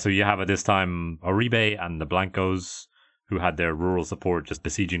endless. Yeah, so you have at this time Uribe and the Blancos, who had their rural support just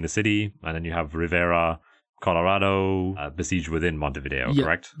besieging the city. And then you have Rivera, Colorado, besieged within Montevideo,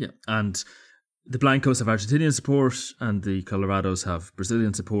 correct? Yeah, and the Blancos have Argentinian support and the Colorados have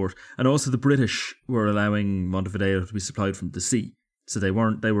Brazilian support. And also the British were allowing Montevideo to be supplied from the sea. So they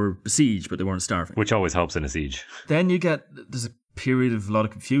were besieged, but they weren't starving. Which always helps in a siege. Then there's a period of a lot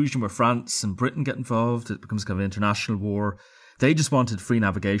of confusion where France and Britain get involved. It becomes kind of an international war. They just wanted free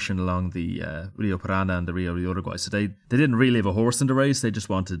navigation along the Rio Parana and the Rio Uruguay. So they didn't really have a horse in the race. They just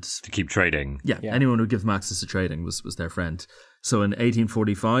wanted to keep trading. Yeah, anyone who would give them access to trading was their friend. So in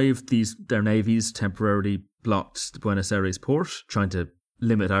 1845, their navies temporarily blocked the Buenos Aires port, trying to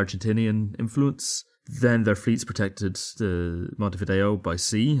limit Argentinian influence. Then their fleets protected the Montevideo by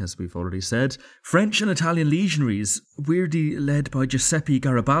sea, as we've already said. French and Italian legionaries, weirdly led by Giuseppe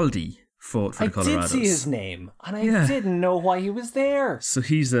Garibaldi, fought for the Colorados. I did see his name, and I didn't know why he was there. So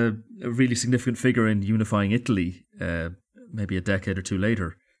he's a really significant figure in unifying Italy, maybe a decade or two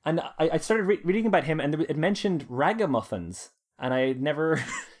later. And I started reading about him, and it mentioned ragamuffins, and I never...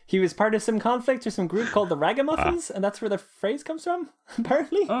 He was part of some conflict or some group called the Ragamuffins, and that's where the phrase comes from,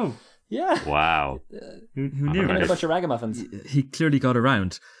 apparently. Oh. Yeah. Wow. Who knew? A bunch of ragamuffins. He clearly got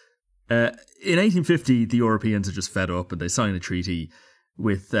around. In 1850, the Europeans are just fed up and they sign a treaty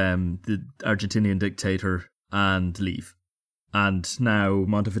with the Argentinian dictator and leave. And now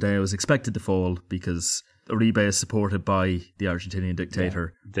Montevideo is expected to fall because Uribe is supported by the Argentinian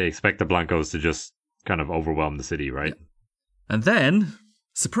dictator. Yeah. They expect the Blancos to just kind of overwhelm the city, right? Yeah. And then,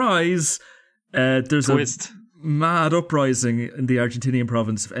 surprise, there's twist. A mad uprising in the Argentinian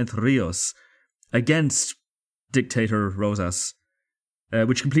province of Entre Rios against dictator Rosas,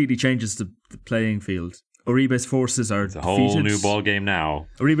 which completely changes the playing field. Uribe's forces are defeated. It's a whole new ball game now.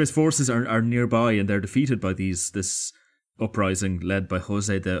 Uribe's forces are nearby and they're defeated by this uprising led by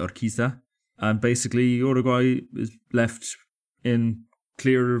Jose de Urquiza. And basically Uruguay is left in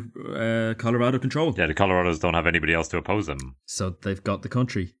clear Colorado control. Yeah, the Colorados don't have anybody else to oppose them. So they've got the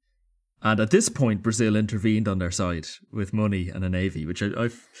country. And at this point, Brazil intervened on their side with money and a navy, which I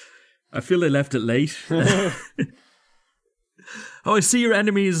feel they left it late. Oh, I see your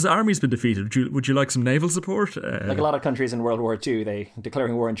enemy's army's been defeated. Would you like some naval support? Like a lot of countries in World War II, they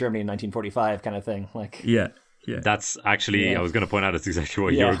declaring war in Germany in 1945 kind of thing. Yeah. That's actually, I was going to point out, that's exactly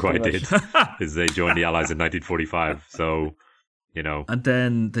what Uruguay did, is they joined the Allies in 1945. So, you know. And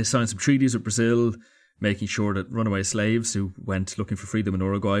then they signed some treaties with Brazil, making sure that runaway slaves who went looking for freedom in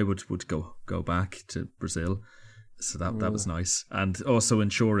Uruguay would go back to Brazil. So that was nice. And also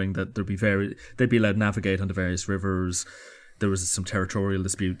ensuring that they'd be allowed to navigate onto various rivers. There was some territorial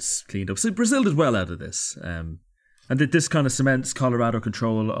disputes cleaned up. So Brazil did well out of this. And this kind of cements Colorado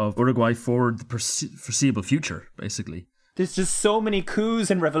control of Uruguay for the foreseeable future, basically. There's just so many coups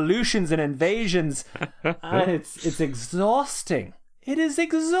and revolutions and invasions. And it's exhausting. It is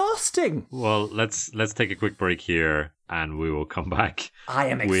exhausting. Well, let's take a quick break here, and we will come back. I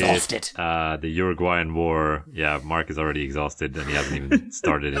am exhausted. With, the Uruguayan War. Yeah, Mark is already exhausted, and he hasn't even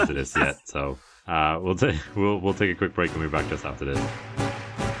started into this yet. So we'll take a quick break, and we'll be back just after this.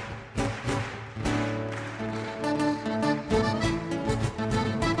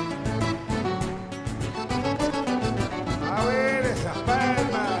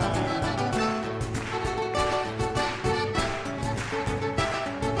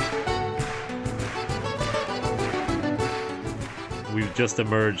 We've just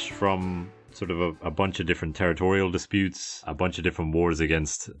emerged from sort of a bunch of different territorial disputes, a bunch of different wars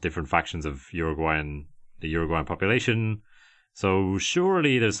against different factions of the Uruguayan population. So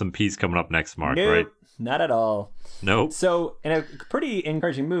surely there's some peace coming up next, Mark, Nope, right? Not at all. Nope. So in a pretty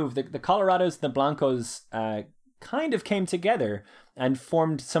encouraging move, the Colorados and the Blancos kind of came together and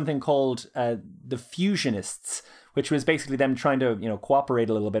formed something called the Fusionists, which was basically them trying to cooperate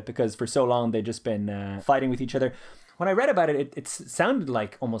a little bit, because for so long they'd just been fighting with each other. When I read about it, it sounded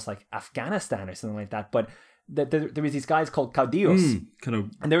like almost like Afghanistan or something like that. But there was these guys called caudillos, kind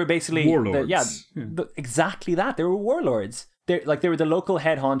of, and they were basically warlords. Exactly that. They were warlords. They were the local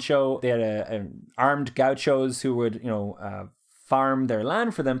head honcho. They had armed gauchos who would farm their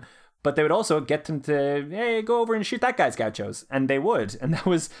land for them, but they would also get them to go over and shoot that guy's gauchos, and they would. And that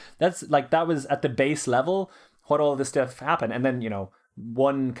was at the base level what all this stuff happened. And then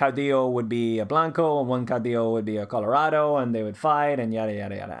one caudillo would be a Blanco and one caudillo would be a Colorado, and they would fight and yada,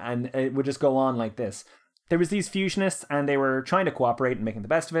 yada, yada. And it would just go on like this. There was these fusionists, and they were trying to cooperate and making the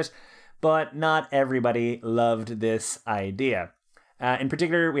best of it, but not everybody loved this idea. In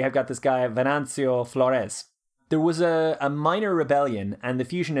particular, we have got this guy, Venancio Flores. There was a minor rebellion, and the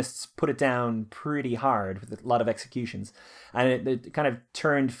fusionists put it down pretty hard with a lot of executions, and it kind of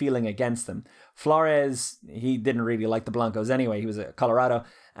turned feeling against them. Flores, he didn't really like the Blancos anyway. He was a Colorado,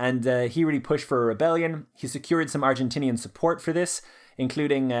 and he really pushed for a rebellion. He secured some Argentinian support for this,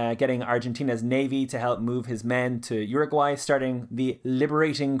 including getting Argentina's navy to help move his men to Uruguay, starting the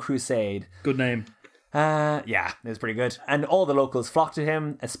Liberating Crusade. Good name. Yeah, it was pretty good. And all the locals flocked to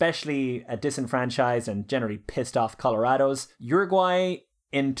him, especially disenfranchised and generally pissed off Colorados. Uruguay,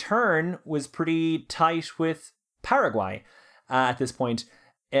 in turn, was pretty tight with Paraguay at this point.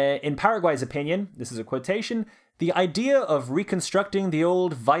 In Paraguay's opinion, this is a quotation, "The idea of reconstructing the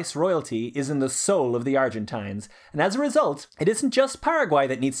old viceroyalty is in the soul of the Argentines. And as a result, it isn't just Paraguay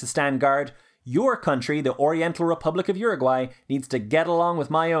that needs to stand guard. Your country, the Oriental Republic of Uruguay, needs to get along with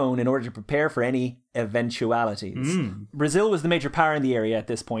my own in order to prepare for any eventualities." Brazil was the major power in the area at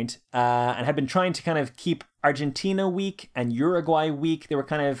this point, and had been trying to kind of keep Argentina weak and Uruguay weak. They were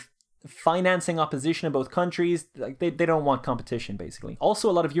kind of financing opposition in both countries. Like they don't want competition, basically.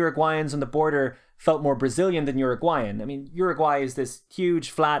 Also, a lot of Uruguayans on the border felt more Brazilian than Uruguayan. I mean, Uruguay is this huge,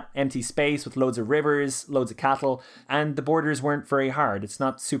 flat, empty space with loads of rivers, loads of cattle, and the borders weren't very hard. It's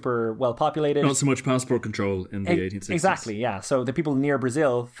not super well populated. Not so much passport control in the 1860s. Exactly, yeah. So the people near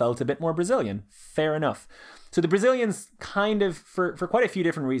Brazil felt a bit more Brazilian. Fair enough. So the Brazilians kind of, for quite a few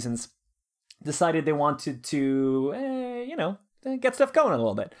different reasons, decided they wanted to, get stuff going a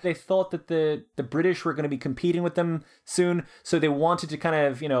little bit. They thought that the British were going to be competing with them soon, so they wanted to kind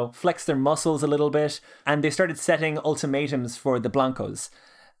of, flex their muscles a little bit, and they started setting ultimatums for the Blancos.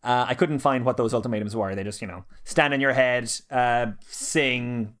 I couldn't find what those ultimatums were. They just, stand on your head,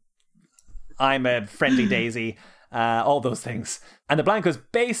 sing, I'm a friendly daisy, all those things. And the Blancos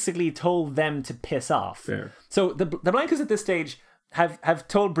basically told them to piss off. Fair. So the Blancos at this stage have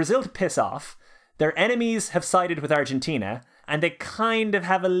told Brazil to piss off. Their enemies have sided with Argentina, and they kind of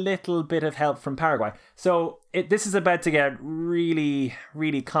have a little bit of help from Paraguay. So this is about to get really,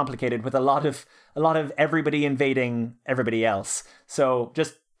 really complicated with a lot of everybody invading everybody else. So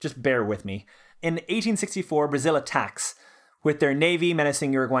just bear with me. In 1864, Brazil attacks, with their navy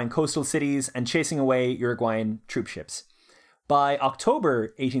menacing Uruguayan coastal cities and chasing away Uruguayan troop ships. By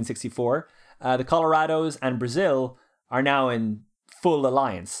October 1864, the Colorados and Brazil are now in full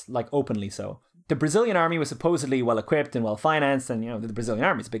alliance, like openly so. The Brazilian army was supposedly well-equipped and well-financed, and, the Brazilian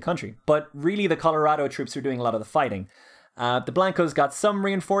army is a big country. But really, the Colorado troops were doing a lot of the fighting. The Blancos got some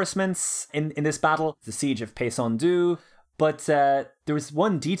reinforcements in this battle, the siege of Paysandu, but there was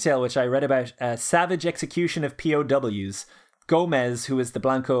one detail which I read about, savage execution of POWs. Gomez, who was the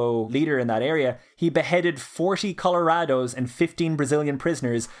Blanco leader in that area, he beheaded 40 Colorados and 15 Brazilian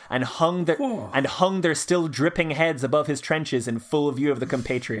prisoners and hung their still dripping heads above his trenches in full view of the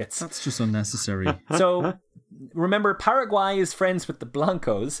compatriots. That's just unnecessary. So remember, Paraguay is friends with the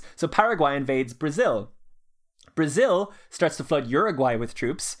Blancos, so Paraguay invades Brazil. Brazil starts to flood Uruguay with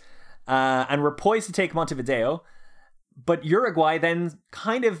troops, and we're poised to take Montevideo. But Uruguay then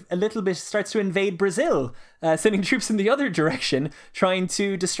kind of a little bit starts to invade Brazil, sending troops in the other direction, trying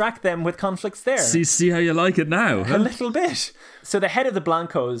to distract them with conflicts there. See how you like it now. Huh? A little bit. So the head of the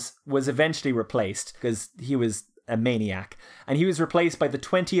Blancos was eventually replaced because he was a maniac. And he was replaced by the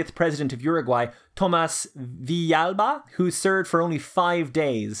 20th president of Uruguay, Tomas Villalba, who served for only 5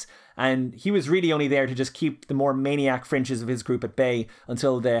 days. And he was really only there to just keep the more maniac fringes of his group at bay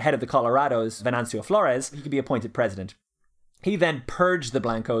until the head of the Colorados, Venancio Flores, he could be appointed president. He then purged the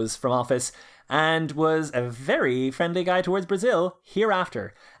Blancos from office and was a very friendly guy towards Brazil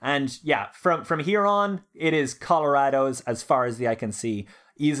hereafter. And yeah, from here on, it is Colorados as far as the eye can see,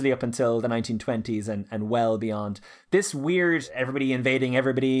 easily up until the 1920s and well beyond. This weird everybody invading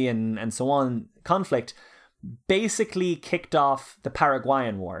everybody and so on conflict basically kicked off the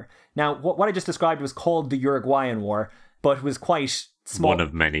Paraguayan War. Now, what I just described was called the Uruguayan War, but was quite small. One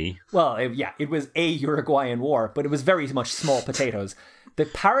of many. Well, it was a Uruguayan war, but it was very much small potatoes. The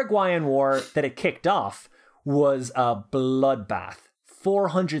Paraguayan War that it kicked off was a bloodbath.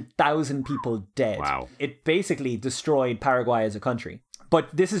 400,000 people dead. Wow. It basically destroyed Paraguay as a country.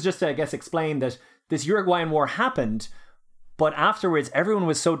 But this is just to, I guess, explain that this Uruguayan War happened, but afterwards everyone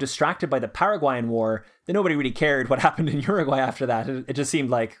was so distracted by the Paraguayan War that nobody really cared what happened in Uruguay after that. It just seemed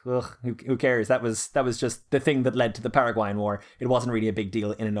like, ugh, who cares? That was just the thing that led to the Paraguayan War. It wasn't really a big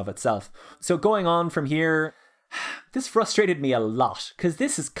deal in and of itself. So going on from here, this frustrated me a lot because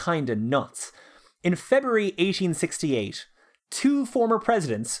this is kind of nuts. In February 1868, 2 former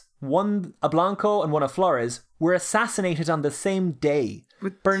presidents, one a Blanco and one a Flores, were assassinated on the same day.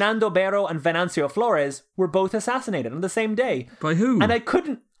 Bernardo Berro and Venancio Flores were both assassinated on the same day. By who? And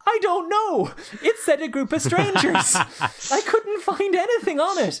I don't know. It said a group of strangers. I couldn't find anything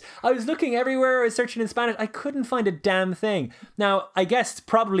on it. I was looking everywhere. I was searching in Spanish. I couldn't find a damn thing. Now, I guess it's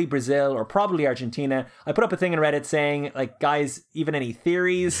probably Brazil or probably Argentina. I put up a thing in Reddit saying, like, guys, even any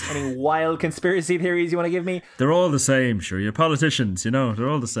theories, any wild conspiracy theories you want to give me? They're all the same, sure. You're politicians, they're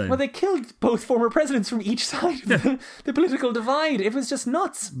all the same. Well, they killed both former presidents from each side of the political divide. It was just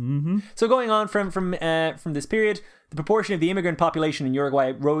nuts. Mm-hmm. So going on from this period, the proportion of the immigrant population in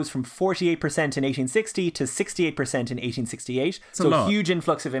Uruguay rose from 48% in 1860 to 68% in 1868. So a huge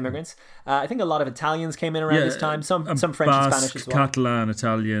influx of immigrants. I think a lot of Italians came in around this time. Some French Basque, and Spanish as well. Catalan,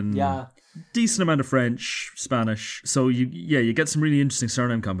 Italian. Yeah. Decent amount of French, Spanish. So you get some really interesting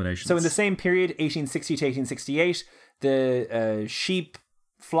surname combinations. So in the same period, 1860 to 1868, the sheep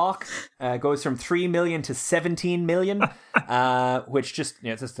flock goes from 3 million to 17 million, which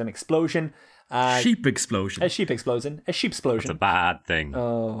it's just an explosion. Sheep explosion. A sheep explosion. A sheep explosion. It's a bad thing.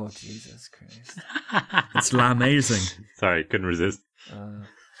 Oh, Jesus Christ. It's amazing. Sorry, couldn't resist.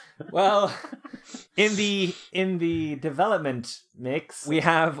 Well, in the development mix, we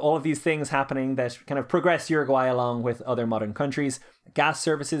have all of these things happening that kind of progress Uruguay along with other modern countries. Gas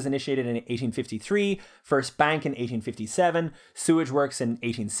services initiated in 1853, first bank in 1857, sewage works in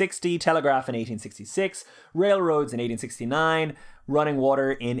 1860, telegraph in 1866, railroads in 1869, running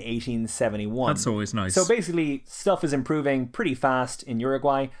water in 1871. That's always nice. So basically, stuff is improving pretty fast in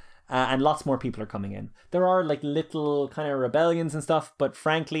Uruguay. And lots more people are coming in. There are like little kind of rebellions and stuff, but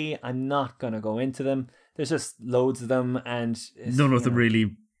frankly, I'm not going to go into them. There's just loads of them, and none of them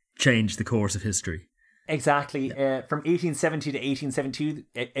really changed the course of history. Exactly. From 1870 to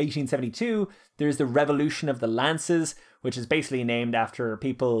 1872, there's the Revolution of the Lances, which is basically named after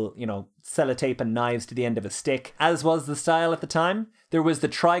people, sellotape and knives to the end of a stick, as was the style at the time. There was the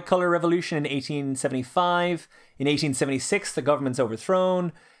Tricolor Revolution in 1875. In 1876, the government's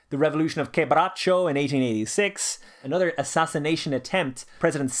overthrown. The Revolution of Quebracho in 1886. Another assassination attempt.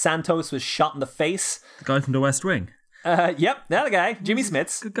 President Santos was shot in the face. The guy from the West Wing. Yep, that guy, Jimmy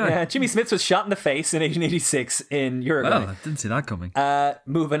Smits. Good guy. Jimmy Smits was shot in the face in 1886 in Uruguay. Well, I didn't see that coming.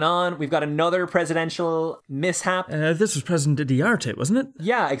 Moving on, we've got another presidential mishap. This was President Iriarte, wasn't it?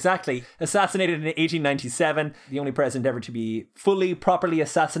 Yeah, exactly. Assassinated in 1897. The only president ever to be fully, properly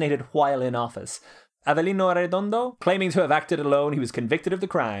assassinated while in office. Avelino Arredondo, claiming to have acted alone, he was convicted of the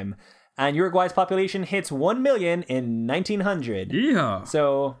crime. And Uruguay's population hits 1 million in 1900. Yeah.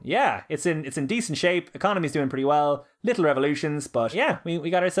 So, yeah, it's in decent shape. Economy's doing pretty well. Little revolutions, but yeah,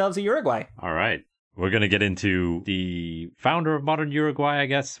 we got ourselves a Uruguay. All right. We're going to get into the founder of modern Uruguay, I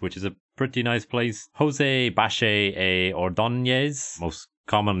guess, which is a pretty nice place. Jose Bache e Ordóñez, most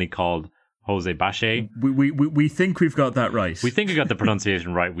commonly called Jose Bache. We think we've got that right. We think we got the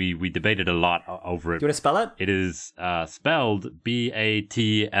pronunciation right. We debated a lot over it. Do you want to spell it? It is spelled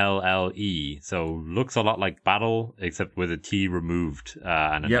Batle, so looks a lot like battle, except with a T removed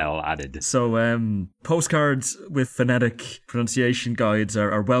and an L added. So postcards with phonetic pronunciation guides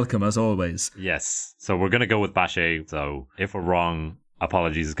are welcome as always. Yes. So we're going to go with Bache. So if we're wrong,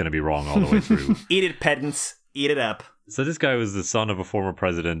 apologies, is going to be wrong all the way through. Eat it, pedants. Eat it up. So this guy was the son of a former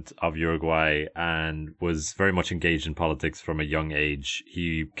president of Uruguay and was very much engaged in politics from a young age.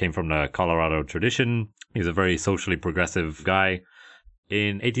 He came from the Colorado tradition. He was a very socially progressive guy.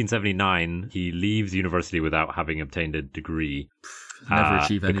 In 1879, he leaves university without having obtained a degree. Never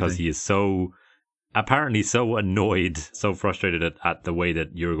achieve anything. Because he is apparently so annoyed, so frustrated at the way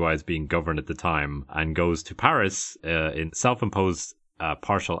that Uruguay is being governed at the time, and goes to Paris in self-imposed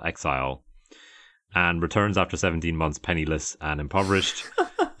partial exile. And returns after 17 months penniless and impoverished.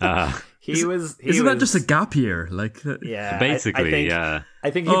 Isn't that just a gap year? Yeah, basically, I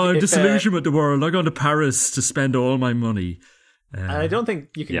think I'm disillusioned with the world. I'm going to Paris to spend all my money. And I don't think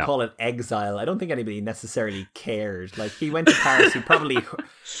you can call it exile. I don't think anybody necessarily cared. Like, he went to Paris, he probably,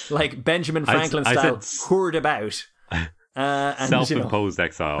 like Benjamin Franklin style, whored about. And, self-imposed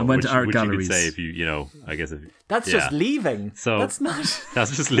exile, and went to art which galleries. You could say if you I guess that's just leaving. So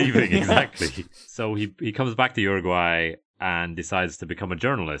that's just leaving exactly. So he comes back to Uruguay and decides to become a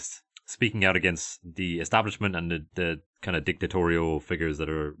journalist, speaking out against the establishment and the kind of dictatorial figures that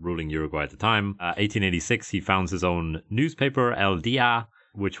are ruling Uruguay at the time. 1886, he founds his own newspaper, El Dia,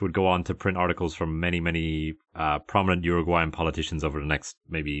 which would go on to print articles from many prominent Uruguayan politicians over the next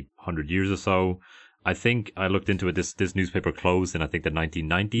maybe 100 years or so. I think I looked into it. This newspaper closed in, I think, the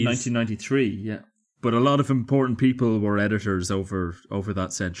 1990s. 1993, yeah. But a lot of important people were editors over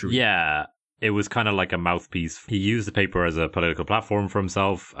that century. Yeah, it was kind of like a mouthpiece. He used the paper as a political platform for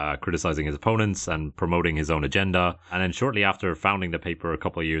himself, criticizing his opponents and promoting his own agenda. And then shortly after founding the paper, a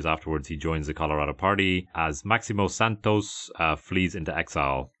couple of years afterwards, he joins the Colorado Party as Maximo Santos flees into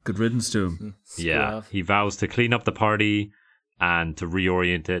exile. Good riddance to him. Yeah, he vows to clean up the party and to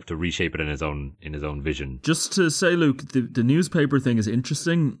reorient it, to reshape it in his own vision. Just to say, Luke, the newspaper thing is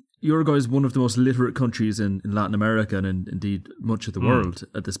interesting. Uruguay is one of the most literate countries in Latin America and indeed much of the world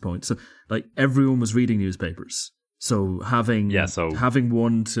at this point. So, like, everyone was reading newspapers. So having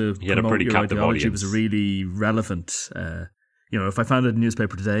one to promote your ideology was really relevant. If I founded a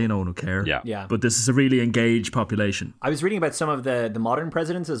newspaper today, no one would care. Yeah. But this is a really engaged population. I was reading about some of the modern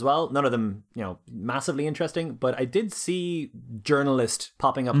presidents as well. None of them, massively interesting. But I did see journalist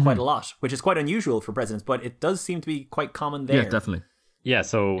popping up quite a lot, which is quite unusual for presidents. But it does seem to be quite common there. Yeah, definitely. Yeah,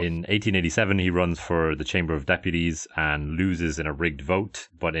 so in 1887, he runs for the Chamber of Deputies and loses in a rigged vote.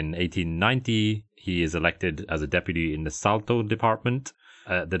 But in 1890, he is elected as a deputy in the Salto department.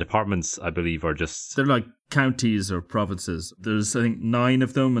 The departments, I believe, are just... They're like counties or provinces. There's, I think, 9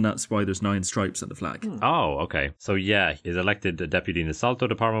 of them, and that's why there's 9 stripes on the flag. Oh, okay. So, yeah, he's elected a deputy in the Salto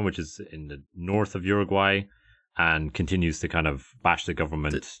department, which is in the north of Uruguay, and continues to kind of bash the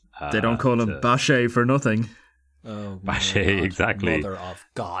government. They don't call him Bache for nothing. Oh, Bache, exactly. Mother of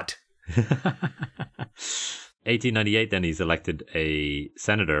God. 1898, then he's elected a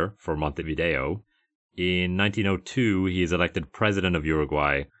senator for Montevideo. In 1902, he is elected president of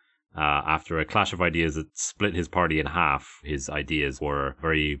Uruguay after a clash of ideas that split his party in half. His ideas were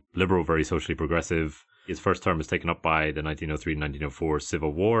very liberal, very socially progressive. His first term was taken up by the 1903-1904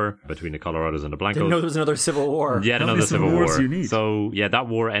 Civil War between the Colorados and the Blancos. Didn't know there was another civil war. Yeah, another civil war. So, yeah, that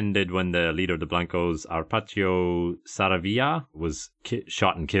war ended when the leader of the Blancos, Arpaio Saravia, was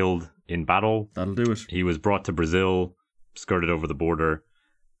shot and killed in battle. That'll do it. He was brought to Brazil, skirted over the border,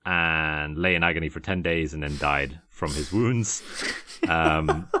 and lay in agony for 10 days and then died from his wounds.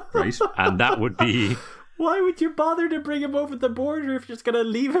 Right. And that would be... Why would you bother to bring him over the border if you're just going to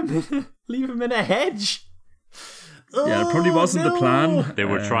leave him in a hedge? Yeah, it probably wasn't the plan. They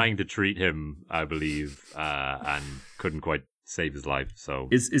were trying to treat him, I believe, and couldn't quite save his life. So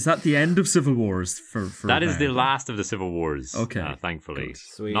is that the end of civil wars for that is the last of the civil wars? Okay, thankfully,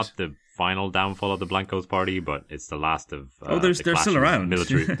 sweet. Not the final downfall of the Blancos party, but it's the last of. They're still around.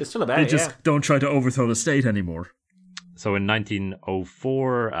 Military. They're still about. They just don't try to overthrow the state anymore. So in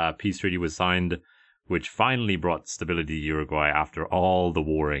 1904, a peace treaty was signed, which finally brought stability to Uruguay after all the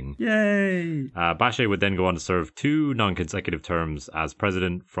warring. Yay! Bache would then go on to serve 2 non-consecutive terms as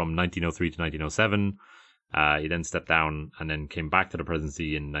president from 1903 to 1907. He then stepped down and then came back to the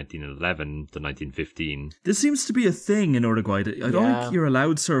presidency in 1911 to 1915. This seems to be a thing in Uruguay. I don't think you're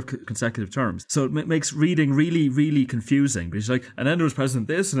allowed to serve consecutive terms. So it makes reading really, really confusing. Because like, and then there was President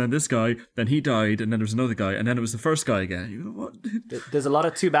this, and then this guy, then he died, and then there was another guy, and then it was the first guy again. You go, what? There's a lot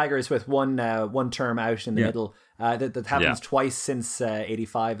of two-baggers with one term out in the middle. That happens twice since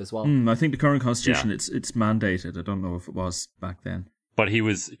 85 as well. I think the current constitution, it's mandated. I don't know if it was back then. But he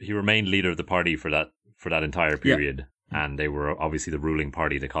remained leader of the party for that entire period. And they were obviously the ruling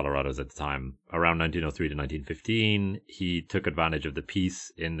party, the Colorados, at the time. Around 1903 to 1915, he took advantage of the peace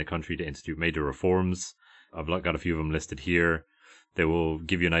in the country to institute major reforms. I've got a few of them listed here. They will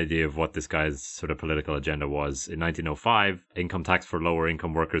give you an idea of what this guy's sort of political agenda was. In 1905, income tax for lower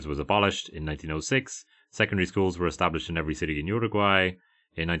income workers was abolished. In 1906, secondary schools were established in every city in Uruguay.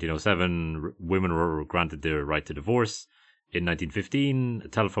 In 1907, women were granted the right to divorce. In 1915, a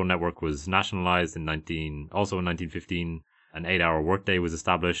telephone network was nationalized. Also in 1915, an 8-hour workday was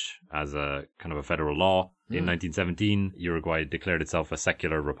established as a kind of a federal law. In 1917, Uruguay declared itself a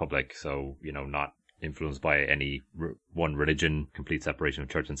secular republic. So, not influenced by any one religion, complete separation of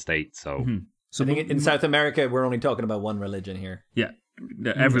church and state. So, I think in South America, we're only talking about one religion here. Yeah.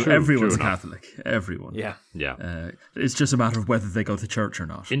 Everyone's a Catholic. Everyone. Yeah. It's just a matter of whether they go to church or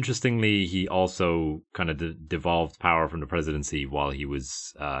not. Interestingly, he also kind of devolved power from the presidency while he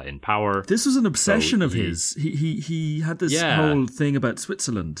was in power. This was an obsession of his. He had this whole thing about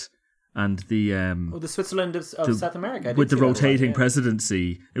Switzerland and the the Switzerland of South America with the rotating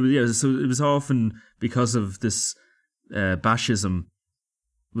presidency. It was often because of this Bashism.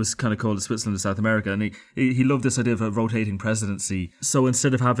 Was kind of called the Switzerland of South America, and he loved this idea of a rotating presidency. So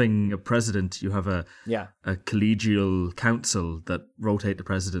instead of having a president, you have a collegial council that rotate the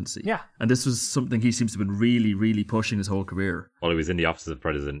presidency. Yeah, and this was something he seems to have been really, really pushing his whole career. While he was in the office of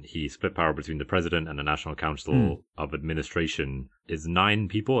president, he split power between the president and the National Council of Administration. Is 9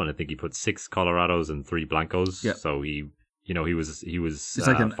 people, and I think he put 6 Colorados and 3 Blancos. Yeah. So he was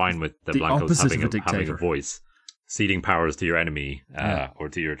like fine with the Blancos having a voice. Ceding powers to your enemy, or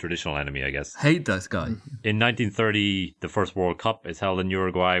to your traditional enemy, I guess. Hate that guy. In 1930, the first World Cup is held in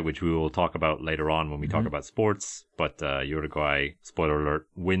Uruguay, which we will talk about later on when we talk about sports. But Uruguay, spoiler alert,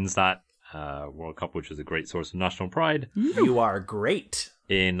 wins that World Cup, which was a great source of national pride. You are great.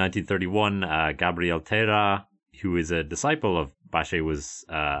 In 1931, Gabriel Terra, who is a disciple of Bashe, was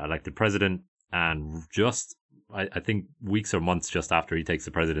elected president. And just, I think, weeks or months just after he takes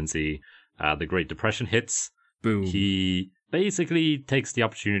the presidency, the Great Depression hits. Boom. He basically takes the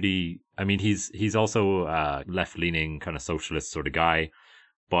opportunity. I mean, he's also a left-leaning kind of socialist sort of guy,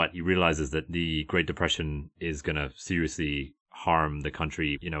 but he realizes that the Great Depression is going to seriously harm the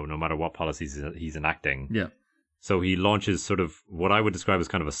country, no matter what policies he's enacting. Yeah. So he launches sort of what I would describe as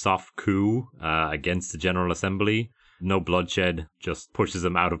kind of a soft coup against the General Assembly. No bloodshed, just pushes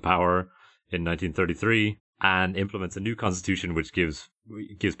him out of power in 1933 and implements a new constitution which gives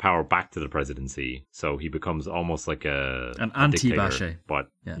power back to the presidency. So he becomes almost like an anti-Bashe. But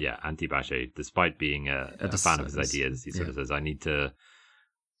anti-Bashe, despite being a fan of his ideas. He sort of says, I need to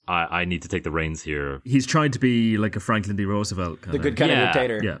take the reins here. He's trying to be like a Franklin D. Roosevelt the good kind of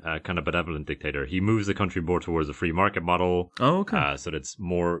dictator. Yeah. Kind of benevolent dictator. He moves the country more towards a free market model. Oh, okay. So that it's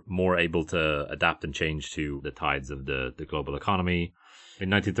more able to adapt and change to the tides of the global economy. In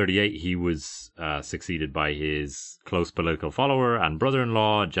 1938, he was succeeded by his close political follower and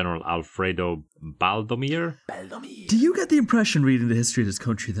brother-in-law, General Alfredo Baldomir. Do you get the impression, reading the history of this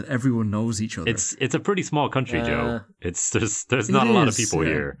country, that everyone knows each other? It's a pretty small country, Joe. There's not a lot of people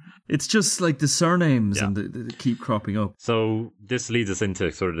here. It's just like the surnames and they keep cropping up. So this leads us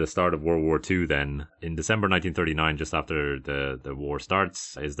into sort of the start of World War II then. In December 1939, just after the war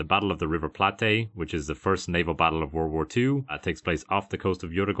starts, is the Battle of the River Plate, which is the first naval battle of World War II. It takes place off the coast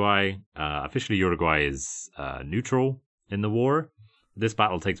of Uruguay. Officially, Uruguay is neutral in the war. This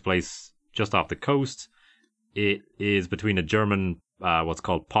battle takes place just off the coast. It is between a German, what's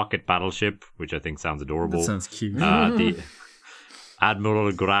called pocket battleship, which I think sounds adorable. That sounds cute. The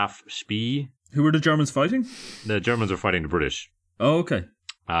Admiral Graf Spee. Who were the Germans fighting? The Germans were fighting the British. Oh, okay.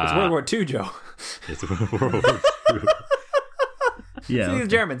 It's World War II, Joe. It's World War II. Yeah. See, these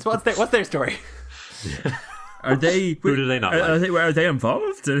Germans, what's their story? Are they? Who do they not like? Are they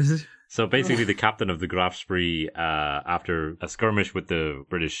involved? So basically, the captain of the Graf Spee, after a skirmish with the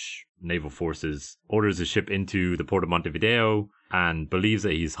British naval forces, orders his ship into the port of Montevideo and believes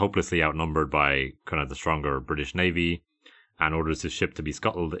that he's hopelessly outnumbered by kind of the stronger British Navy, and orders his ship to be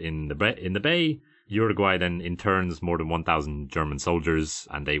scuttled in the bay. Uruguay then interns more than 1,000 German soldiers,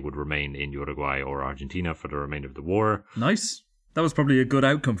 and they would remain in Uruguay or Argentina for the remainder of the war. Nice. That was probably a good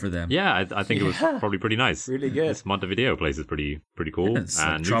outcome for them. Yeah, I think it was probably pretty nice. Really good. This Montevideo place is pretty cool. It's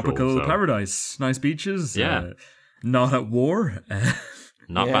and tropical neutral, so paradise. Nice beaches. Yeah. Not at war.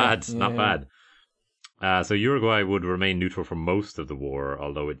 Not bad. Not yeah. bad. So Uruguay would remain neutral for most of the war,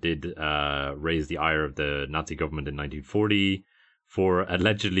 although it did raise the ire of the Nazi government in 1940 for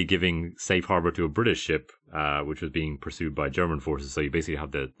allegedly giving safe harbor to a British ship, which was being pursued by German forces. So you basically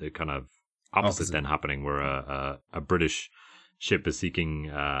have the kind of opposite then happening, where a British ship is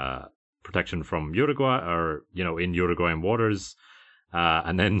seeking protection from Uruguay, or in Uruguayan waters,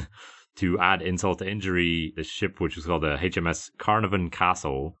 and then to add insult to injury, the ship, which was called the HMS Carnarvon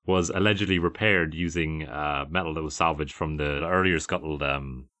Castle, was allegedly repaired using metal that was salvaged from the earlier scuttled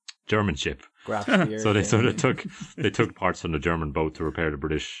German ship. So they sort of took parts from the German boat to repair the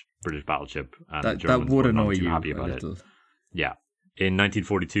British battleship, and the Germans that would were not annoy too you happy a about little. it. Yeah. In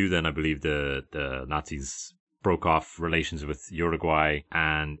 1942, then I believe the Nazis broke off relations with Uruguay,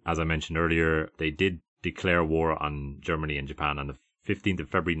 and as I mentioned earlier, they did declare war on Germany and Japan on the 15th of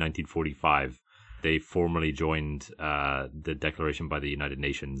February 1945. They formally joined the declaration by the United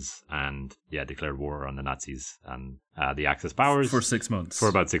Nations and declared war on the Nazis and the Axis powers For 6 months. for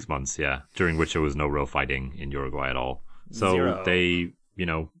about 6 months, during which there was no real fighting in Uruguay at all. So Zero. they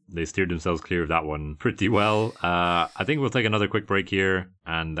steered themselves clear of that one pretty well. I think we'll take another quick break here,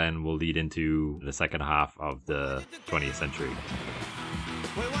 and then we'll lead into the second half of the 20th century.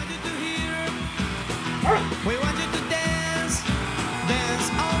 We want you to hear, we want you to dance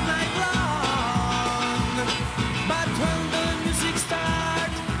all night long. But when the music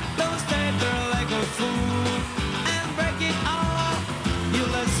starts, don't stay there like a fool and break it all. You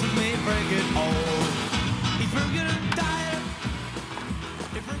listen me break it all. If you're getting tired,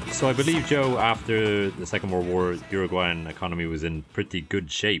 if you're getting So I believe, Joe, after the Second World War, the Uruguayan economy was in pretty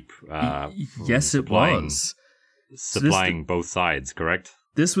good shape. Yes, it was. Supplying both sides, correct?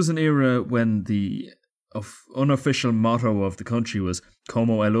 This was an era when the unofficial motto of the country was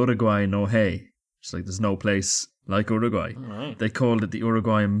 "Como el Uruguay no hay." It's like there's no place like Uruguay. Right. They called it the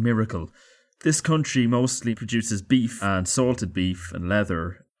Uruguayan miracle. This country mostly produces beef and salted beef and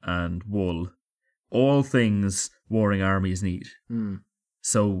leather and wool, all things warring armies need.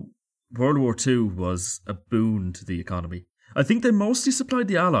 So World War II was a boon to the economy. I think they mostly supplied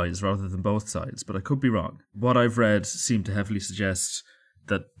the Allies rather than both sides, but I could be wrong. What I've read seemed to heavily suggest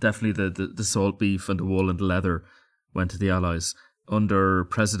that definitely the salt beef and the wool and the leather went to the Allies under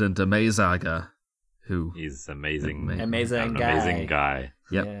President Amezaga, who... He's amazing. Amazing An amazing guy.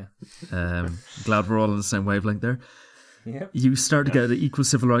 Yep. Yeah. Glad we're all on the same wavelength there. Yep. You start to get equal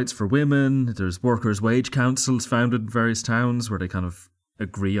civil rights for women. There's workers' wage councils founded in various towns where they kind of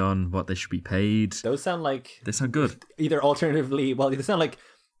agree on what they should be paid. Those sound like They sound good. either alternatively, well, they sound like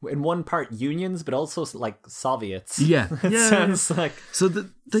in one part unions, but also like Soviets. Yeah. It Yeah. sounds like, So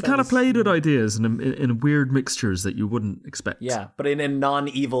they kind of played with ideas in weird mixtures that you wouldn't expect. yeah, but in a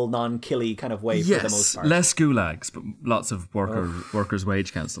non-evil, non-killy kind of way for the most Yes, part. less gulags, but lots of workers'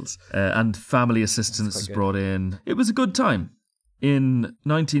 wage councils. And family assistance was brought in. It was a good time. In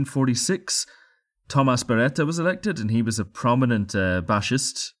 1946, Tomas Beretta was elected, and he was a prominent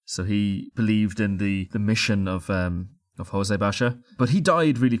Bashist. So he believed in the mission of Jose Basha. But he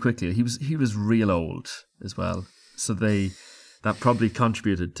died really quickly. He was real old as well. So that probably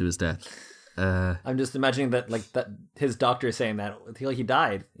contributed to his death. I'm just imagining that his doctor saying that he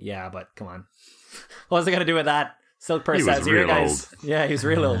died. Yeah, but come on, what's it got to do with that? Silk Purse He was says, "Here, real guys." old. Yeah, he was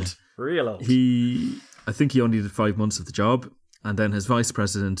real old, real old. I think he only did 5 months of the job, and then his vice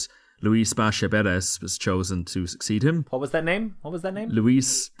president, Luis Basha Perez, was chosen to succeed him. What was that name?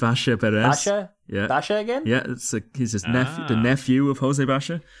 Luis Basha Perez. Basha? Yeah. Basha again? Yeah, he's his the nephew of Jose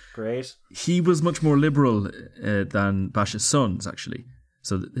Basha. Great. He was much more liberal than Basha's sons, actually.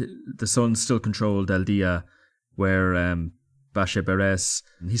 So the sons still controlled El Dia, where Basha Perez,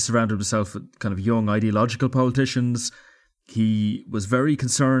 he surrounded himself with kind of young ideological politicians. He was very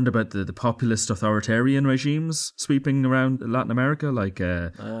concerned about the populist authoritarian regimes sweeping around Latin America, like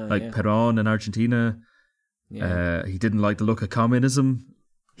Perón in Argentina. Yeah. He didn't like the look of communism.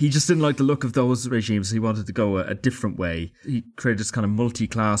 He just didn't like the look of those regimes. He wanted to go a different way. He created this kind of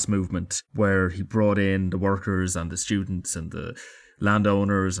multi-class movement where he brought in the workers and the students and the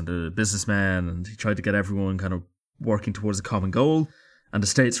landowners and the businessmen, and he tried to get everyone kind of working towards a common goal. And the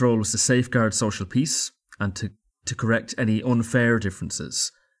state's role was to safeguard social peace and to correct any unfair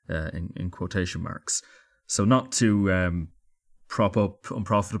differences, in quotation marks. So not to prop up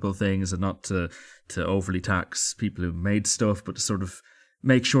unprofitable things and not to overly tax people who made stuff, but to sort of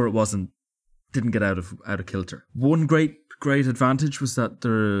make sure it didn't get out of kilter. One great advantage was that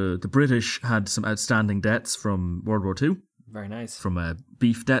the British had some outstanding debts from World War II. Very nice. from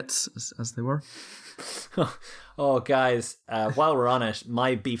beef debts, as they were. Oh, guys, while we're on it,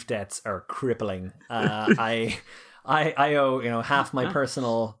 my beef debts are crippling. I owe half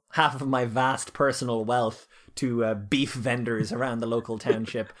of my vast personal wealth to beef vendors around the local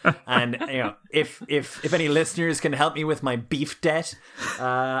township, and if any listeners can help me with my beef debt,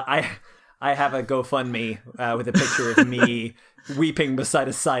 I have a GoFundMe with a picture of me weeping beside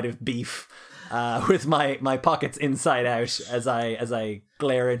a side of beef. With my pockets inside out as I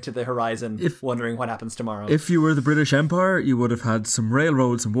glare into the horizon, wondering what happens tomorrow. If you were the British Empire, you would have had some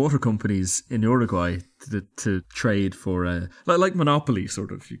railroads and water companies in Uruguay to trade for, Monopoly,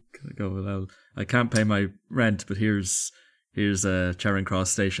 sort of. You kind of go, well, I can't pay my rent, but here's Charing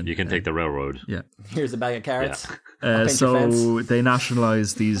Cross Station. You can take the railroad. Yeah. Here's a bag of carrots. Yeah. So they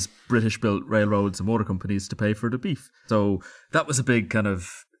nationalised these British-built railroads and water companies to pay for the beef. So that was a big kind of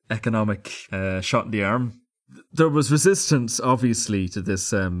economic shot in the arm. There was resistance, obviously, to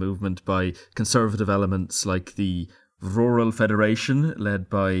this movement by conservative elements like the Rural Federation, led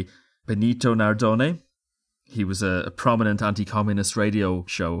by Benito Nardone. He was a prominent anti-communist radio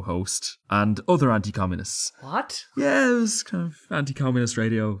show host, and other anti-communists. What? Yeah, it was kind of anti-communist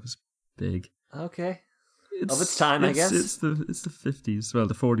radio. It was big. Okay. Of its time, I guess. It's the 50s, well,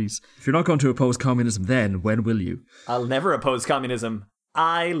 the 40s. If you're not going to oppose communism then, when will you? I'll never oppose communism.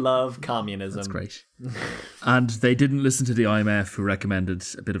 I love communism. That's great. And they didn't listen to the IMF, who recommended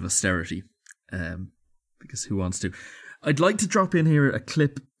a bit of austerity, because who wants to? I'd like to drop in here a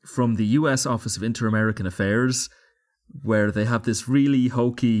clip from the US Office of Inter-American Affairs, where they have this really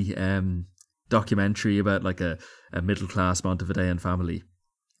hokey documentary about like a middle-class Montevidean family.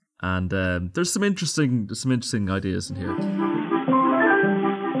 And there's some interesting ideas in here.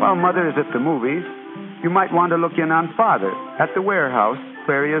 While Mother is at the movies, you might want to look in on Father at the warehouse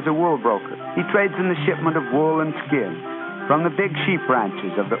where he is a wool broker. He trades in the shipment of wool and skin from the big sheep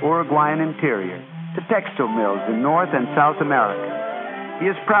ranches of the Uruguayan interior to textile mills in North and South America. He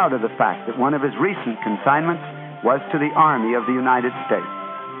is proud of the fact that one of his recent consignments was to the Army of the United States.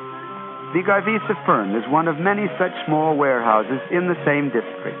 The Garvisa firm is one of many such small warehouses in the same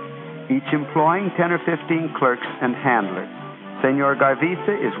district, each employing 10 or 15 clerks and handlers. Senor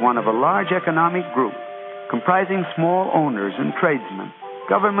Garvisa is one of a large economic group comprising small owners and tradesmen,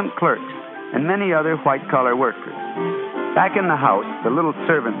 government clerks, and many other white-collar workers. Back in the house, the little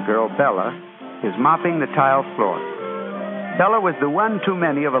servant girl, Bella, is mopping the tile floor. Bella was the one too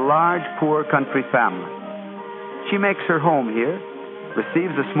many of a large, poor country family. She makes her home here,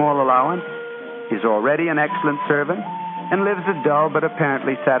 receives a small allowance, is already an excellent servant, and lives a dull but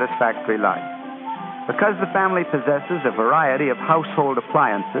apparently satisfactory life. Because the family possesses a variety of household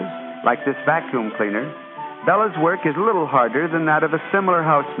appliances, like this vacuum cleaner, Bella's work is a little harder than that of a similar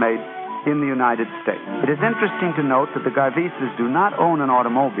housemaid in the United States. It is interesting to note that the Garvisas do not own an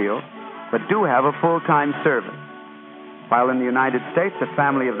automobile, but do have a full-time servant. While in the United States, a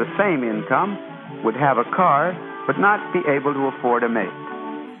family of the same income would have a car, but not be able to afford a maid.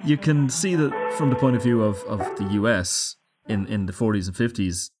 You can see that from the point of view of the US in the 40s and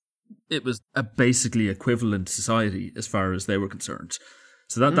 50s, it was a basically equivalent society as far as they were concerned.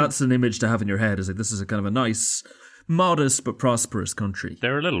 So that's an image to have in your head, is like this is a kind of a nice, modest but prosperous country.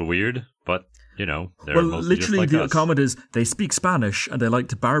 They're a little weird, but they're well, mostly literally just like the us. comment is they speak Spanish and they like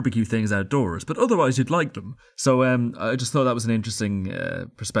to barbecue things outdoors, but otherwise you'd like them. So I just thought that was an interesting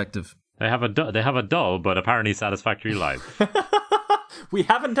perspective. They have a dull but apparently satisfactory life. We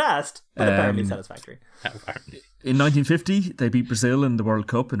haven't asked, but apparently satisfactory. Apparently. In 1950, they beat Brazil in the World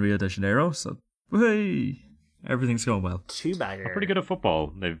Cup in Rio de Janeiro. So, hey, everything's going well. Two-bagger. They're pretty good at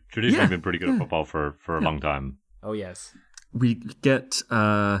football. They've traditionally been pretty good at football for a long time. Oh, yes. We get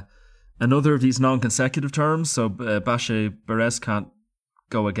another of these non-consecutive terms. So Bache Beres can't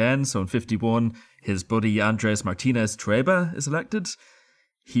go again. So in 51, his buddy Andres Martinez Trueba is elected.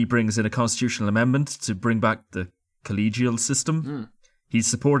 He brings in a constitutional amendment to bring back the collegial system. He's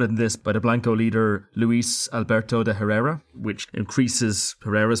supported in this by the Blanco leader Luis Alberto de Herrera, which increases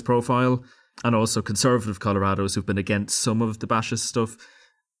Herrera's profile, and also conservative Colorados who've been against some of the Bache's stuff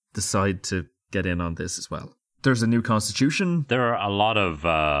decide to get in on this as well. There's a new constitution. There are a lot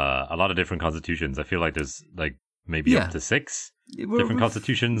of different constitutions. I feel like there's like maybe up to 6 different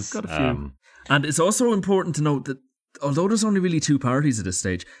constitutions. Got a few. And it's also important to note that although there's only really 2 parties at this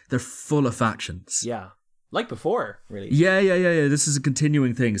stage, they're full of factions. Yeah. Like before, really. Yeah. This is a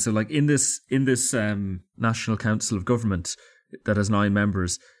continuing thing. So like in this National Council of Government that has 9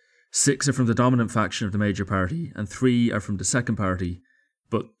 members, 6 are from the dominant faction of the major party and 3 are from the second party.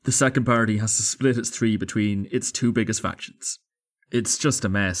 But the second party has to split its 3 between its 2 biggest factions. It's just a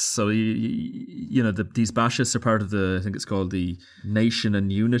mess. So, these Bashists are part of I think it's called the Nation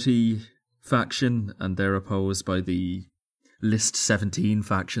and Unity faction, and they're opposed by the List 17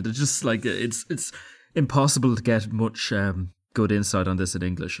 faction. It's just like, it's impossible to get much good insight on this in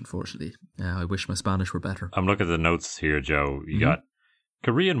English, unfortunately. I wish my Spanish were better. I'm looking at the notes here, Joe. You got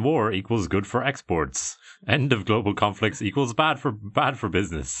Korean War equals good for exports. End of global conflicts equals bad for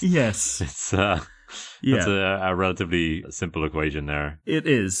business. Yes. It's That's a relatively simple equation there. It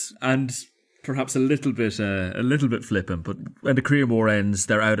is, and perhaps a little bit flippant. But when the Korean War ends,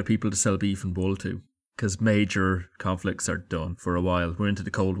 they're out of people to sell beef and wool to, because major conflicts are done for a while. We're into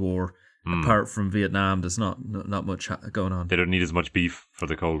the Cold War. Apart from Vietnam, there's not much going on. They don't need as much beef for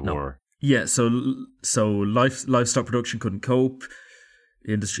the Cold War. Yeah, so livestock production couldn't cope.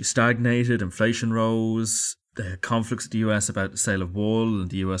 The industry stagnated. Inflation rose. The conflicts with the US about the sale of wool, and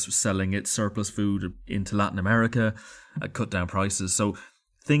the US was selling its surplus food into Latin America at cut down prices. So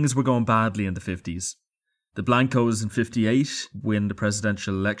things were going badly in the 50s. The Blancos in 58 win the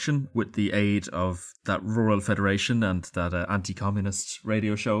presidential election with the aid of that Rural Federation and that anti-communist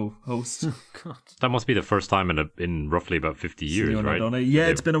radio show host. That must be the first time in roughly about 50 years, Senor right? Nardone. Yeah,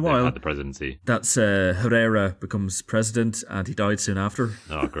 it's been a while. Had the presidency. That's Herrera becomes president, and he died soon after.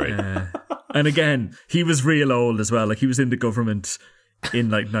 Oh, great. And again, he was real old as well. Like, he was in the government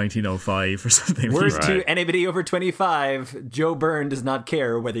in like 1905 or something. Word to anybody over 25, Joe Byrne does not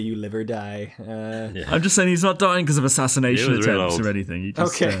care whether you live or die. I'm just saying he's not dying because of assassination He was real attempts old. or anything. He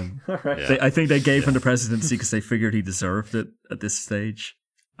just, Okay. All right. I think they gave him the presidency because they figured he deserved it at this stage.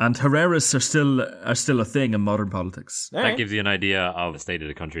 And Herreras are still a thing in modern politics. All That right. gives you an idea of the state of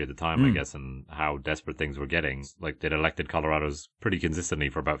the country at the time, I guess, and how desperate things were getting. Like, they'd elected Colorados pretty consistently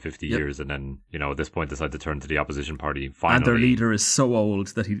for about 50 years, and then, at this point, decide to turn to the opposition party finally. And their leader is so old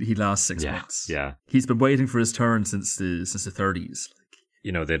that he lasts 6 months. Yeah. He's been waiting for his turn since the 30s.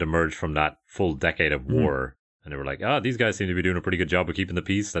 They'd emerged from that full decade of war, and they were like, these guys seem to be doing a pretty good job of keeping the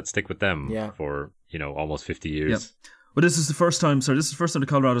peace. Let's stick with them for, almost 50 years. Yep. Well, this is the first time the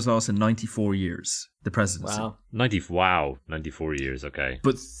Colorado's lost in 94 years, the presidency. Wow. 94 years, okay.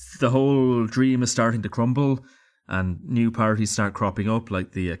 But the whole dream is starting to crumble, and new parties start cropping up,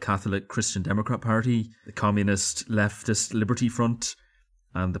 like the Catholic Christian Democrat Party, the Communist Leftist Liberty Front,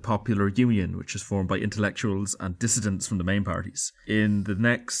 and the Popular Union, which is formed by intellectuals and dissidents from the main parties. In the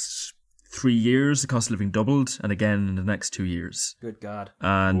next 3 years, the cost of living doubled, and again in the next 2 years. Good God.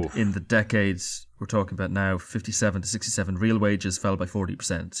 And in the decades we're talking about now, 57 to 67, real wages fell by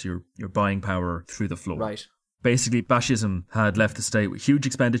 40%. So your buying power through the floor. Right. Basically, Bashism had left the state with huge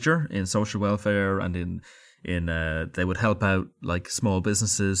expenditure in social welfare and in they would help out like small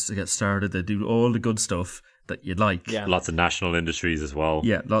businesses to get started. They do all the good stuff that you'd like. Yeah. Lots of national industries as well.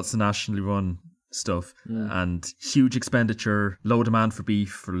 Yeah, lots of nationally run stuff and huge expenditure, low demand for beef,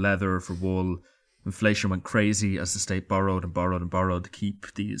 for leather, for wool. Inflation went crazy as the state borrowed and borrowed and borrowed to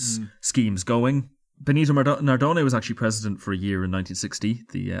keep these schemes going. Benito Nardone was actually president for a year in 1960,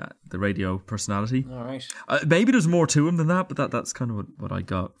 the radio personality. All right. Maybe there's more to him than that, but that's kind of what I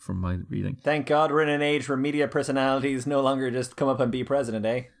got from my reading. Thank God we're in an age where media personalities no longer just come up and be president,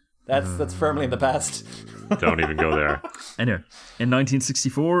 eh? That's firmly in the past. Don't even go there. Anyway, in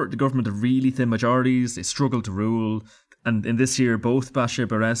 1964, the government had really thin majorities. They struggled to rule. And in this year, both Bashir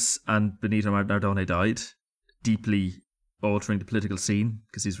Barres and Benito Nardone died, deeply altering the political scene,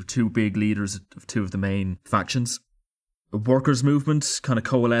 because these were two big leaders of two of the main factions. A workers' movement kind of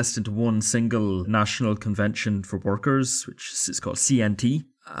coalesced into one single national convention for workers, which is called CNT.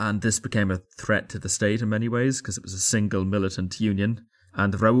 And this became a threat to the state in many ways, because it was a single militant union.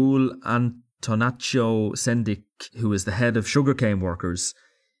 And Raul Antonaccio Sendic, who is the head of sugarcane workers,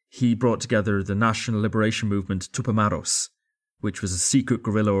 he brought together the National Liberation Movement Tupamaros, which was a secret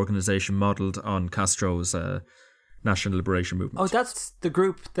guerrilla organization modeled on Castro's National Liberation Movement. Oh, that's the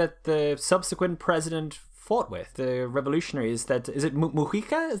group that the subsequent president fought with, the revolutionaries. Is it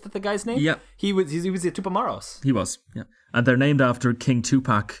Mujica? Is that the guy's name? Yeah. He was the Tupamaros. He was, yeah. And they're named after King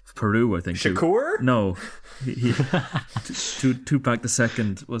Tupac of Peru, I think. Shakur? No. Tupac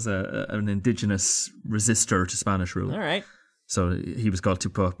II was an indigenous resistor to Spanish rule. All right. So he was called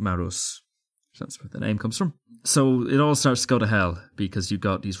Tupamaros. That's where the name comes from. So it all starts to go to hell because you've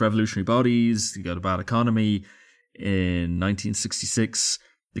got these revolutionary bodies, you've got a bad economy. In 1966,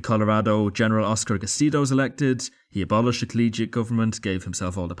 the Colorado General Oscar Castillo was elected. He abolished the collegiate government, gave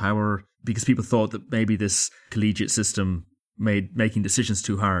himself all the power, because people thought that maybe this collegiate system made making decisions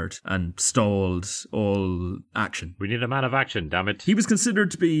too hard and stalled all action. We need a man of action, damn it. He was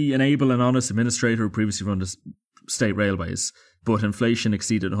considered to be an able and honest administrator who previously run the state railways, but inflation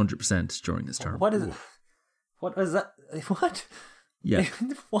exceeded 100% during his term. What is that? What? Yeah.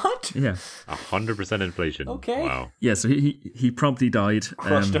 What? Yeah. 100% inflation. Okay. Wow. Yeah, so he promptly died.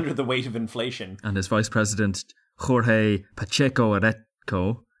 Crushed under the weight of inflation. And his vice president, Jorge Pacheco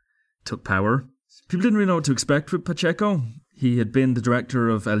Areco, took power. People didn't really know what to expect with Pacheco. He had been the director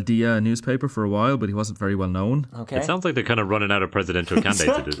of El Dia, a newspaper, for a while, but he wasn't very well known. Okay. It sounds like they're kind of running out of presidential candidates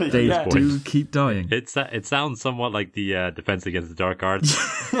Exactly. at They this point. do keep dying. It sounds somewhat like the Defense Against the Dark Arts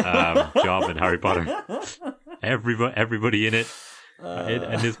job in Harry Potter. Everybody in it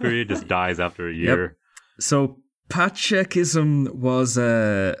in this period just dies after a year. So Pachequism was,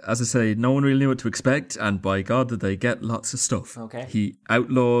 as I say, no one really knew what to expect, and by God did they get lots of stuff. Okay. He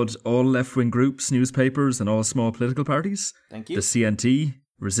outlawed all left-wing groups, newspapers, and all small political parties. Thank you. The CNT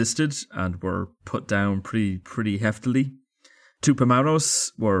resisted and were put down pretty heftily.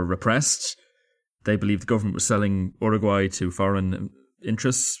 Tupamaros were repressed. They believed the government was selling Uruguay to foreign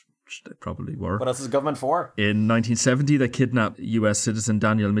interests, which they probably were. What else is government for? In 1970, they kidnapped US citizen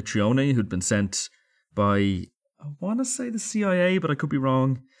Daniel Mitrione, who'd been sent by, I want to say the CIA, but I could be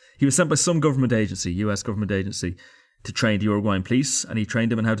wrong. He was sent by some government agency, US government agency, to train the Uruguayan police, and he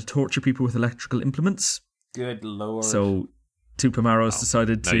trained them in how to torture people with electrical implements. Good lord. So Tupamaros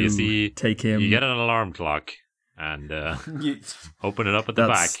decided Now to you see, take him. You get an alarm clock and open it up at the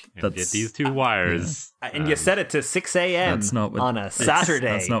That's- back and get that's- these two wires. and you set it to 6 a.m. That's not what- on a Saturday.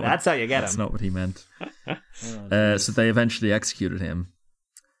 that's not what- That's how you get That's him. not what he meant. So they eventually executed him.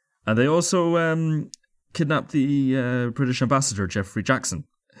 And they also kidnapped the British ambassador, Geoffrey Jackson,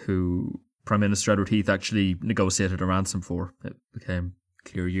 who Prime Minister Edward Heath actually negotiated a ransom for. It became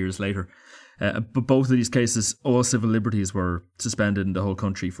clear years later. But both of these cases, all civil liberties were suspended in the whole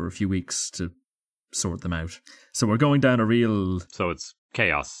country for a few weeks to sort them out. So we're going down a real... So it's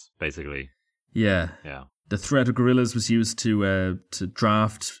chaos, basically. Yeah. Yeah. The threat of guerrillas was used to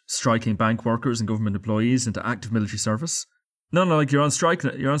draft striking bank workers and government employees into active military service. No, like you're on strike,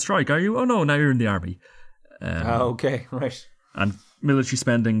 are you? Oh no, now you're in the army. Okay, right. And military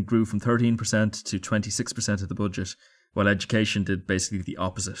spending grew from 13% to 26% of the budget, while education did basically the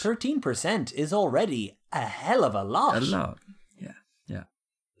opposite. 13% is already a hell of a lot. A lot. Yeah.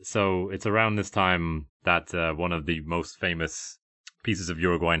 So it's around this time that one of the most famous pieces of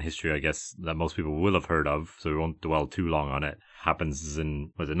Uruguayan history, I guess, that most people will have heard of, so we won't dwell too long on it, happens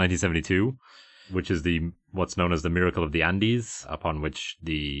in, 1972, which is what's known as the Miracle of the Andes, upon which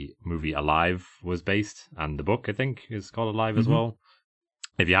the movie Alive was based, and the book, I think, is called Alive as well.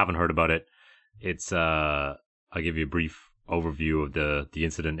 If you haven't heard about it, it's I'll give you a brief overview of the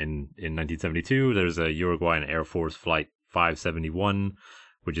incident in 1972. There's a Uruguayan Air Force Flight 571,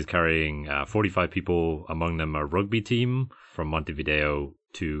 which is carrying 45 people, among them a rugby team from Montevideo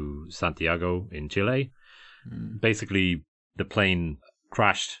to Santiago in Chile. Basically, the plane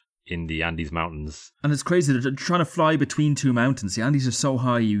crashed in the Andes Mountains. And it's crazy, they're trying to fly between two mountains. The Andes are so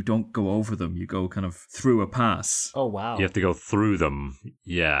high you don't go over them, you go kind of through a pass. Oh, wow. You have to go through them.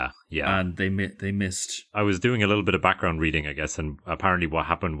 Yeah. And they missed. I was doing a little bit of background reading, I guess, and apparently what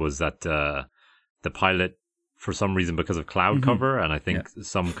happened was that the pilot, for some reason, because of cloud cover, and I think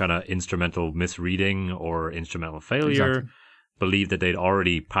some kind of instrumental misreading or instrumental failure, believed that they'd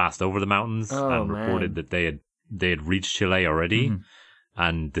already passed over the mountains and reported that they had reached Chile already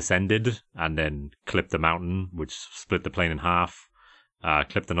and descended and then clipped the mountain, which split the plane in half,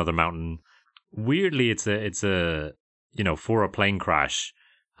 clipped another mountain. Weirdly, it's a for a plane crash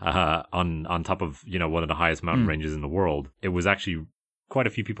on top of one of the highest mountain ranges in the world, it was actually quite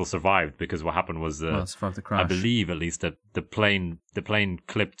a few people survived, because what happened was survived the crash. I believe at least that the plane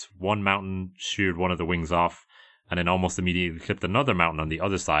clipped one mountain, sheared one of the wings off, and then almost immediately clipped another mountain on the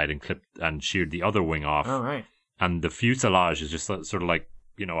other side and sheared the other wing off. All right. And the fuselage is just sort of like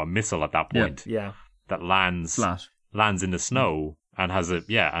a missile at that point. Yeah. That lands in the snow and has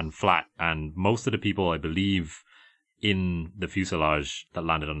and flat. And most of the people, I believe, in the fuselage that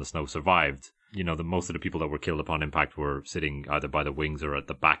landed on the snow survived. Most of the people that were killed upon impact were sitting either by the wings or at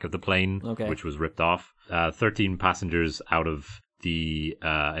the back of the plane, which was ripped off. 13 passengers out of the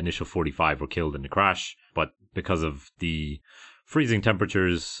initial 45 were killed in the crash, but because of the freezing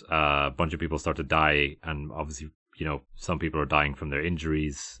temperatures, a bunch of people start to die, and obviously, some people are dying from their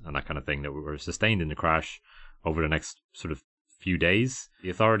injuries and that kind of thing that were sustained in the crash over the next sort of few days. The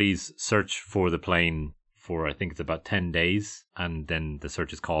authorities search for the plane for, I think it's about 10 days, and then the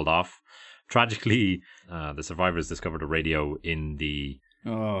search is called off. Tragically, the survivors discovered a radio in the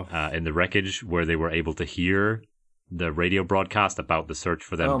wreckage where they were able to hear the radio broadcast about the search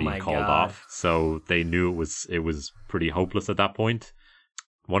for them being called off. So they knew it was pretty hopeless at that point.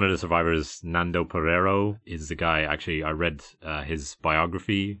 One of the survivors, Nando Pereiro, is the guy. Actually, I read his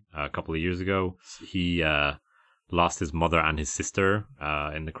biography a couple of years ago. He lost his mother and his sister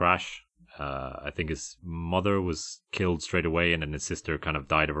in the crash. I think his mother was killed straight away, and then his sister kind of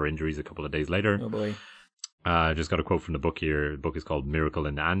died of her injuries a couple of days later. Oh boy. I just got a quote from the book here. The book is called Miracle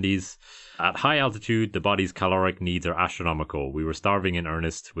in the Andes. At high altitude, the body's caloric needs are astronomical. We were starving in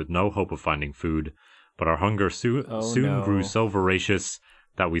earnest, with no hope of finding food, but our hunger soon grew so voracious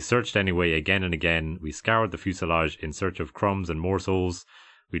that we searched anyway again and again. We scoured the fuselage in search of crumbs and morsels.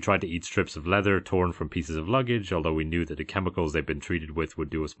 We tried to eat strips of leather torn from pieces of luggage, although we knew that the chemicals they'd been treated with would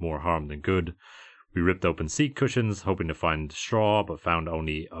do us more harm than good. We ripped open seat cushions, hoping to find straw, but found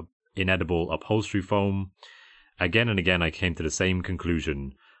only inedible upholstery foam. Again and again I came to the same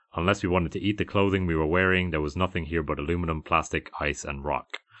conclusion. Unless we wanted to eat the clothing we were wearing, there was nothing here but aluminum, plastic, ice, and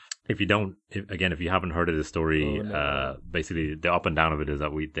rock. If you haven't heard of this story, basically the up and down of it is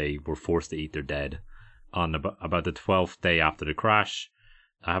that they were forced to eat their dead. On about the 12th day after the crash,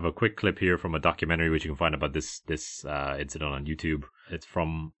 I have a quick clip here from a documentary which you can find about this incident on YouTube. It's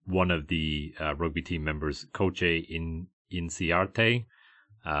from one of the rugby team members, Coche Inciarte,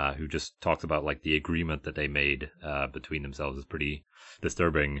 who just talks about like the agreement that they made between themselves. Is pretty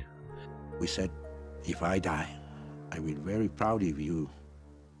disturbing. We said, if I die, I will be very proud if you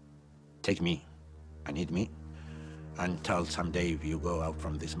take me and eat me until someday if you go out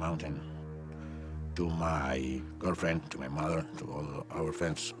from this mountain to my girlfriend, to my mother, to all our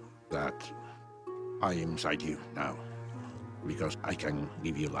friends, that I am inside you now because I can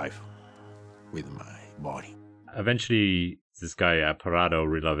give you life with my body. Eventually, this guy Parado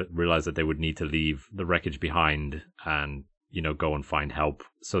realized that they would need to leave the wreckage behind and, go and find help.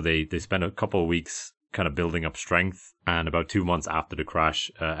 So they spent a couple of weeks kind of building up strength, and about 2 months after the crash,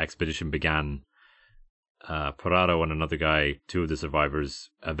 expedition began. Parado and another guy, two of the survivors,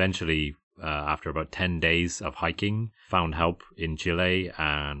 eventually, after about 10 days of hiking, found help in Chile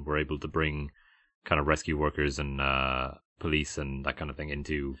and were able to bring kind of rescue workers and police and that kind of thing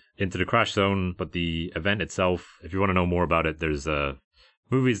into the crash zone. But the event itself, if you want to know more about it, there's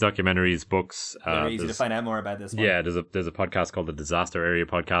movies, documentaries, books. Very easy to find out more about this one. Yeah, there's a podcast called the Disaster Area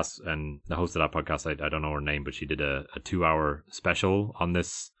Podcast, and the host of that podcast, I don't know her name, but she did a 2-hour special on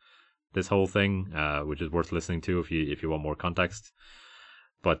this whole thing, which is worth listening to if you want more context.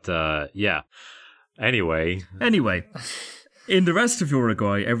 But yeah. Anyway, in the rest of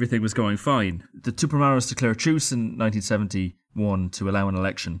Uruguay, everything was going fine. The Tupamaros declared truce in 1971 to allow an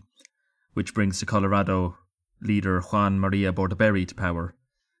election, which brings the Colorado leader Juan Maria Bordaberry to power.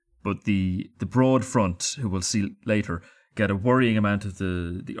 But the Broad Front, who we'll see later, get a worrying amount of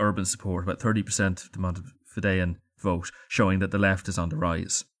the urban support, about 30% of the Montevidean vote, showing that the left is on the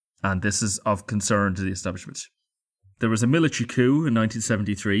rise. And this is of concern to the establishment. There was a military coup in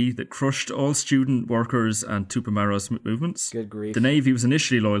 1973 that crushed all student, workers and Tupamaros movements. Good grief. The Navy was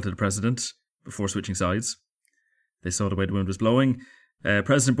initially loyal to the president before switching sides. They saw the way the wind was blowing.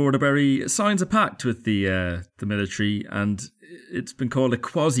 President Bordaberry signs a pact with the military, and it's been called a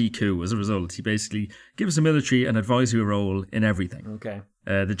quasi-coup as a result. He basically gives the military an advisory role in everything. Okay.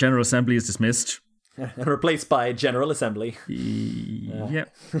 The General Assembly is dismissed. And replaced by General Assembly. Yeah.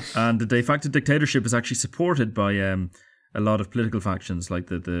 And the de facto dictatorship is actually supported by a lot of political factions like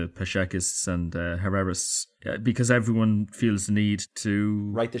the Pachequists and Herrerists, because everyone feels the need to...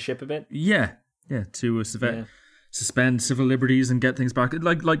 Right the ship a bit? Yeah, to suspend civil liberties and get things back,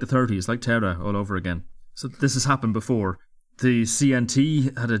 like the 30s, like Terra, all over again. So this has happened before. The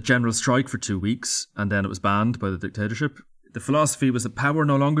CNT had a general strike for 2 weeks, and then it was banned by the dictatorship. The philosophy was that power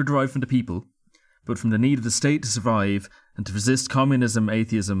no longer derived from the people, but from the need of the state to survive and to resist communism,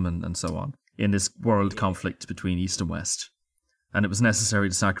 atheism, and so on, in this world conflict between East and West. And it was necessary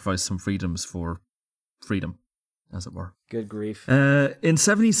to sacrifice some freedoms for freedom, as it were. Good grief. In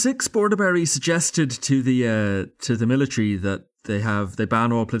 76, Bordaberry suggested to the military that they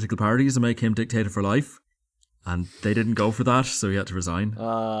ban all political parties and make him dictator for life. And they didn't go for that, so he had to resign.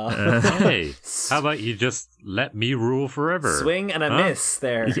 Hey, how about you just let me rule forever? Swing and a miss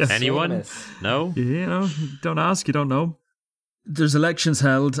there. Yes. Anyone? No? Don't ask, you don't know. There's elections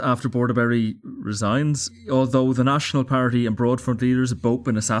held after Bordaberry resigns, although the National Party and Broad Front leaders have both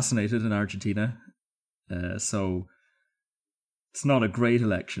been assassinated in Argentina. So it's not a great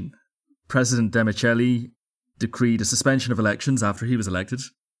election. President Demicheli decreed a suspension of elections after he was elected.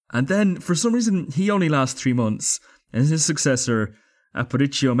 And then, for some reason, he only lasts 3 months, and his successor,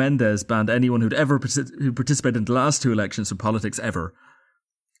 Aparicio Mendez, banned anyone who participated in the last 2 elections from politics ever.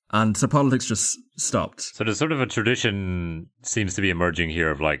 And so politics just stopped. So there's sort of a tradition seems to be emerging here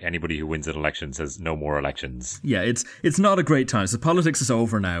of like anybody who wins an election says no more elections. Yeah, it's not a great time. So politics is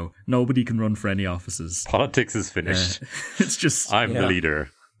over now. Nobody can run for any offices. Politics is finished. It's just... I'm the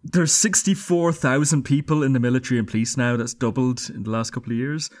leader. There's 64,000 people in the military and police now. That's doubled in the last couple of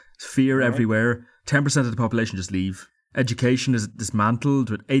years. Fear everywhere. 10% of the population just leave. Education is dismantled,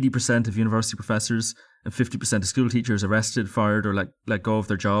 with 80% of university professors and 50% of school teachers arrested, fired, or let go of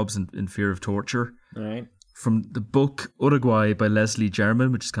their jobs in fear of torture. All right. From the book Uruguay by Leslie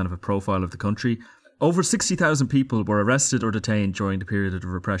German, which is kind of a profile of the country, over 60,000 people were arrested or detained during the period of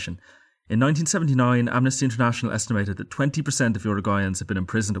repression. In 1979, Amnesty International estimated that 20% of Uruguayans had been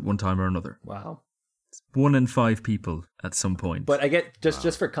imprisoned at one time or another. Wow. 1 in 5 people at some point. But I get,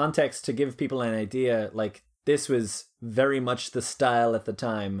 just for context, to give people an idea, like, this was very much the style at the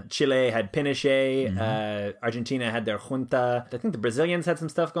time. Chile had Pinochet, Argentina had their junta. I think the Brazilians had some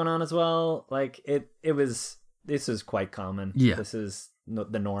stuff going on as well. Like, this was quite common. Yeah. This is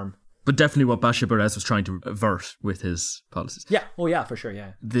the norm. But definitely what Bashir Perez was trying to avert with his policies. Yeah. Oh, yeah, for sure.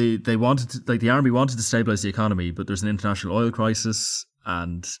 Yeah. They wanted to, the army wanted to stabilize the economy, but there's an international oil crisis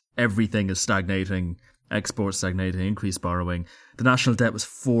and everything is stagnating, exports stagnating, increased borrowing. The national debt was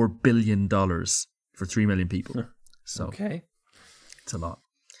 $4 billion for 3 million people. So okay. It's a lot.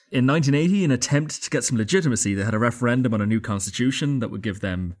 In 1980, in an attempt to get some legitimacy, they had a referendum on a new constitution that would give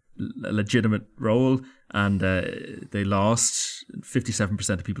them a legitimate role, and they lost. 57%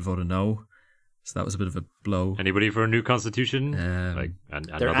 of people voted no. So that was a bit of a blow. Anybody for a new constitution?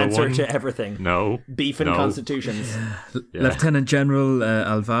 Their answer to everything. No. Beef and constitutions. Yeah. Lieutenant General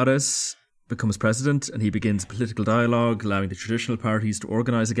Alvarez becomes president, and he begins political dialogue, allowing the traditional parties to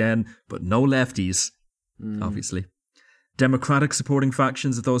organise again, but no lefties, obviously. Democratic supporting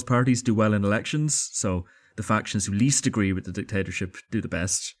factions of those parties do well in elections, so the factions who least agree with the dictatorship do the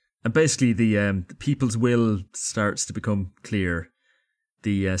best. And basically the people's will starts to become clear.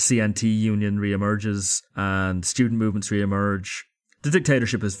 The CNT union reemerges and student movements reemerge. The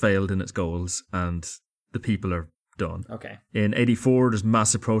dictatorship has failed in its goals and the people are done. Okay. In 84, there's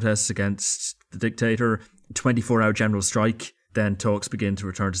massive protests against the dictator, 24-hour general strike, then talks begin to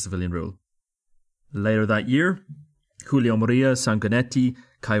return to civilian rule. Later that year, Julio Maria Sanguinetti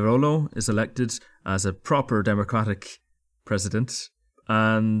Cairolo is elected as a proper democratic president,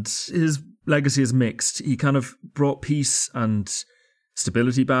 and his legacy is mixed. He kind of brought peace and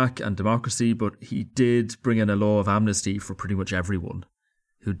stability back and democracy, but he did bring in a law of amnesty for pretty much everyone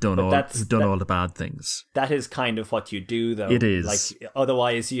who'd done all the bad things. That is kind of what you do, though. It is. Like,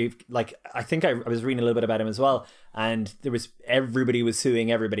 otherwise, I think I was reading a little bit about him as well, and everybody was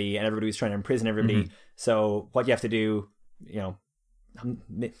suing everybody, and everybody was trying to imprison everybody. Mm-hmm. So what you have to do,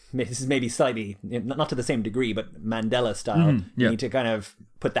 this is maybe slightly, not to the same degree, but Mandela style. You need to kind of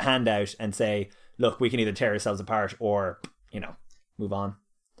put the hand out and say, look, we can either tear ourselves apart or, move on.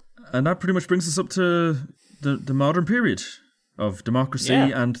 And that pretty much brings us up to the modern period of democracy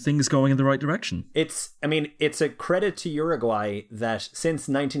and things going in the right direction. It's a credit to Uruguay that since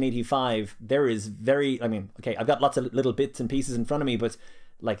 1985, there is I've got lots of little bits and pieces in front of me, but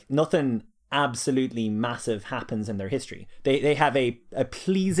like nothing absolutely massive happens in their history. They have a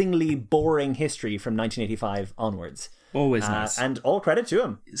pleasingly boring history from 1985 onwards. Always nice. And all credit to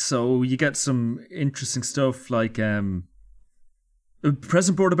him. So you get some interesting stuff like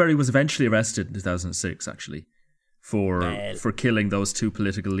President Bordaberry was eventually arrested in 2006, actually, for killing those 2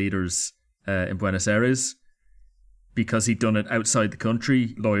 political leaders in Buenos Aires because he'd done it outside the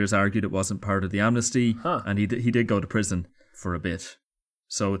country. Lawyers argued it wasn't part of the amnesty, and he did go to prison for a bit.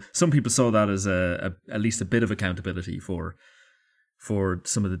 So some people saw that as at least a bit of accountability for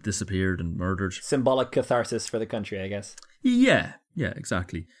some of the disappeared and murdered. Symbolic catharsis for the country, I guess. Yeah,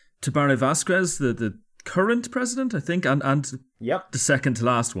 Exactly. Tabaré Vázquez, the current president, I think, and the second to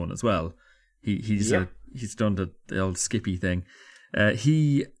last one as well. He's done the old Skippy thing.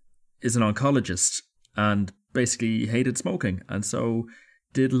 He is an oncologist and basically hated smoking, and so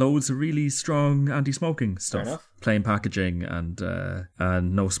did loads of really strong anti-smoking stuff, plain packaging and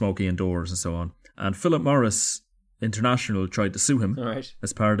no smoking indoors and so on. And Philip Morris International tried to sue him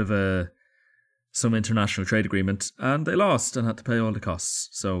as part of some international trade agreement, and they lost and had to pay all the costs.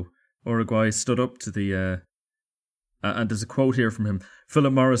 So Uruguay stood up to the... and there's a quote here from him.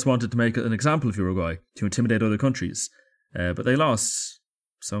 Philip Morris wanted to make an example of Uruguay to intimidate other countries, but they lost.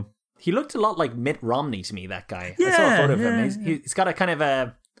 So he looked a lot like Mitt Romney to me, that guy. I saw a photo of him. He's got a kind of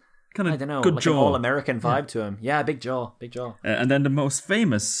I don't know, good like jaw. An all-American vibe to him. Yeah, big jaw. And then the most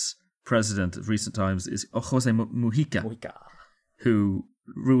famous president of recent times is Jose Mujica, who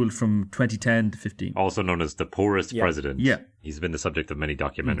ruled from 2010 to 15. Also known as the poorest president. Yeah. He's been the subject of many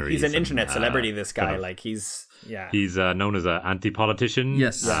documentaries. He's an internet celebrity, this guy. He's known as an anti-politician.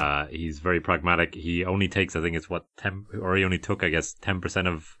 Yes. He's very pragmatic. He only takes, I think it's he only took, I guess, 10%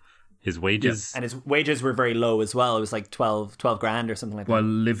 of His wages. And his wages were very low as well. It was like 12 grand or something like that. While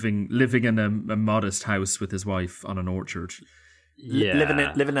living in a modest house with his wife on an orchard. Yeah.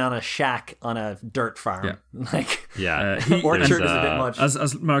 Living on a shack on a dirt farm. Yeah. Like, Orchard is a bit much.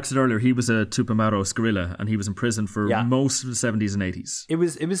 As Mark said earlier, he was a Tupamaros guerrilla, and he was in prison for most of the 70s and 80s. It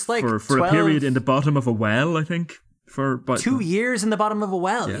was like for 12, a period in the bottom of a well, I think. For 2 years in the bottom of a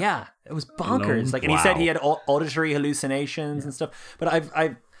well. Yeah. It was bonkers. Like, and he said he had auditory hallucinations and stuff. But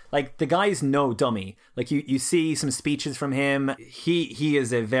I've like, the guy's no dummy. Like, you see some speeches from him. He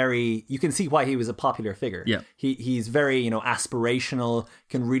is you can see why he was a popular figure. Yeah. He's very, aspirational,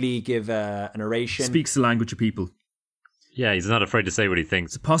 can really give an oration. Speaks the language of people. Yeah, he's not afraid to say what he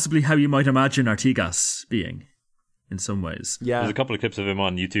thinks. It's possibly how you might imagine Artigas being, in some ways. Yeah. There's a couple of clips of him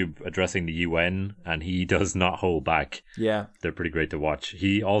on YouTube addressing the UN, and he does not hold back. Yeah. They're pretty great to watch.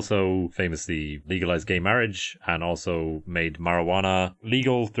 He also famously legalized gay marriage and also made marijuana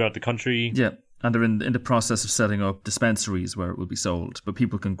legal throughout the country. Yeah, and they're in the process of setting up dispensaries where it will be sold, but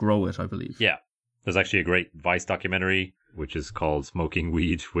people can grow it, I believe. Yeah. There's actually a great Vice documentary, which is called Smoking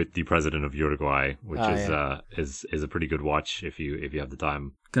Weed with the President of Uruguay, which is a pretty good watch if you have the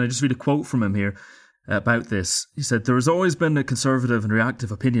time. Can I just read a quote from him here? About this. He said, "There has always been a conservative and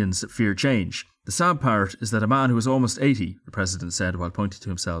reactive opinions that fear change. The sad part is that a man who is almost 80, the president said while pointing to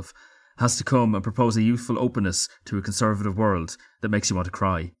himself, has to come and propose a youthful openness to a conservative world that makes you want to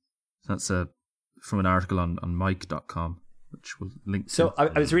cry." That's from an article on Mike.com, which we'll link to. So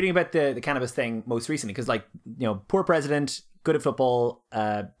I was reading about the cannabis thing most recently because, like, poor president, good at football,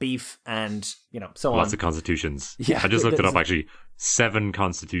 beef, and, so on. Lots of constitutions. Yeah. I just looked it up, actually. 7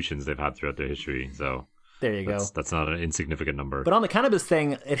 constitutions they've had throughout their history. So there you go. That's not an insignificant number. But on the cannabis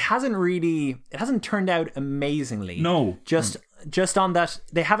thing, it hasn't turned out amazingly. No. Just on that,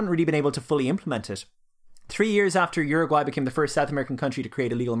 they haven't really been able to fully implement it. 3 years after Uruguay became the first South American country to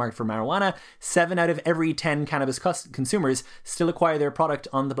create a legal market for marijuana, 7 out of every 10 cannabis consumers still acquire their product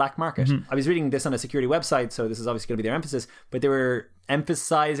on the black market. I was reading this on a security website, so this is obviously going to be their emphasis, but they were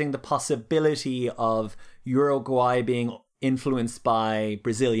emphasizing the possibility of Uruguay being influenced by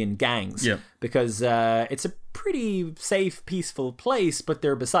Brazilian gangs. Yeah. Because it's a pretty safe, peaceful place, but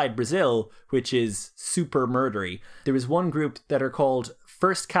they're beside Brazil, which is super murdery. There is one group that are called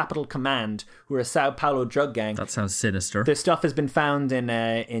First Capital Command, who are a Sao Paulo drug gang. That sounds sinister. Their stuff has been found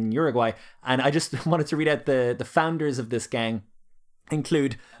in Uruguay, and I just wanted to read out the founders of this gang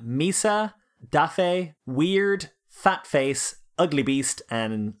include Misa, Dafe, Weird, Fat Face, Ugly Beast,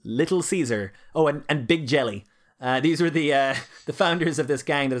 and Little Caesar. Oh, and Big Jelly. These were the founders of this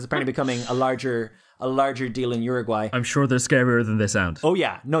gang that is apparently becoming a larger deal in Uruguay. I'm sure they're scarier than they sound. Oh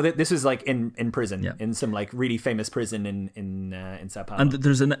yeah, no, this is like in prison, in some like really famous prison in Sao Paulo. And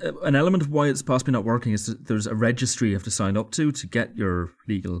there's an element of why it's possibly not working is that there's a registry you have to sign up to get your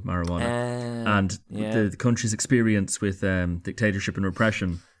legal marijuana, and the country's experience with dictatorship and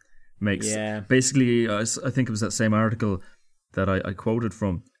repression makes basically. I think it was that same article that I quoted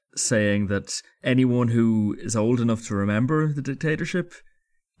from, saying that anyone who is old enough to remember the dictatorship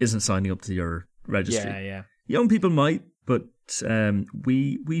isn't signing up to your registry. Yeah. Young people might, but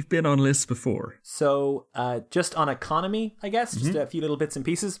we've been on lists before. So just on economy, I guess, just a few little bits and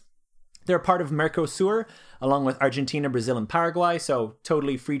pieces. They're part of Mercosur, along with Argentina, Brazil, and Paraguay. So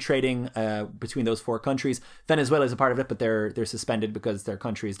totally free trading between those 4 countries. Venezuela is a part of it, but they're suspended because their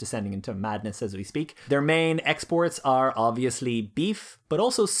country is descending into madness as we speak. Their main exports are obviously beef, but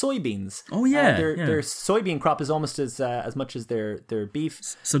also soybeans. Oh yeah, their soybean crop is almost as much as their beef.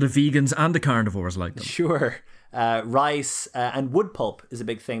 So the vegans and the carnivores like them. Sure. Rice and wood pulp is a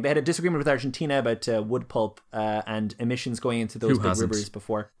big thing. They had a disagreement with Argentina about wood pulp and emissions going into those big rivers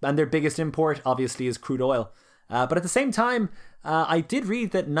before. And their biggest import, obviously, is crude oil. But at the same time, I did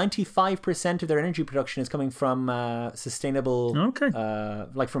read that 95% of their energy production is coming from sustainable,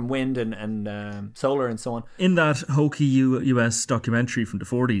 like from wind and solar and so on. In that hokey US documentary from the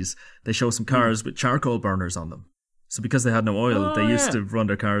 40s, they show some cars with charcoal burners on them. So because they had no oil, they used to run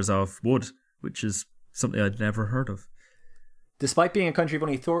their cars off wood, which is something I'd never heard of. Despite being a country of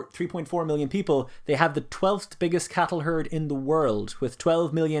only 3.4 million people, they have the 12th biggest cattle herd in the world, with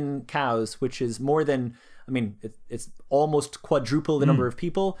 12 million cows, which is more than, it's almost quadruple the number of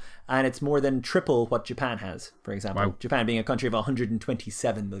people, and it's more than triple what Japan has, for example. Wow. Japan being a country of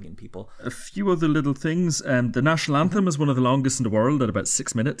 127 million people. A few other little things. The national anthem is one of the longest in the world at about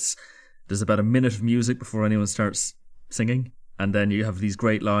 6 minutes. There's about a minute of music before anyone starts singing. And then you have these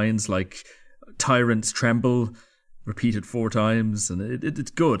great lines like "Tyrants tremble," repeated 4 times, and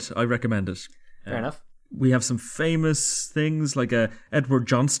it's good. I recommend it. Fair enough. We have some famous things like Edward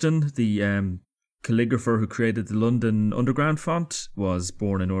Johnston, the calligrapher who created the London Underground font was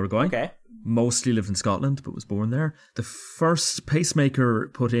born in Uruguay. Okay. Mostly lived in Scotland, but was born there. The first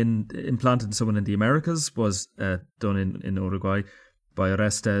pacemaker implanted in someone in the Americas was done in Uruguay by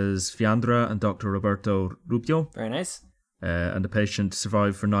Orestes Fiandra and Dr. Roberto Rubio. Very nice. And the patient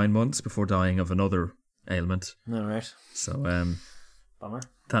survived for 9 months before dying of another ailment. All right. So, Bummer.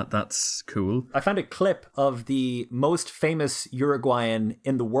 that's cool. I found a clip of the most famous Uruguayan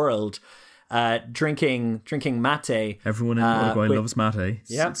in the world drinking mate. Everyone in Uruguay loves mate.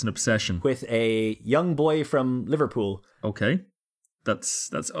 Yeah. It's an obsession. With a young boy from Liverpool. Okay. That's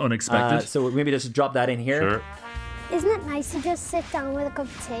unexpected. So maybe just drop that in here. Sure. Isn't it nice to just sit down with a cup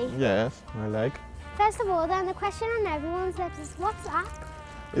of tea? Yes, I like. First of all, then the question on everyone's lips is, what's that?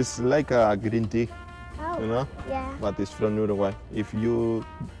 It's like a green tea, Oh, you know, yeah. but it's from Uruguay. If you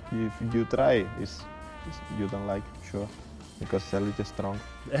try, you don't like, sure, because it's a little strong.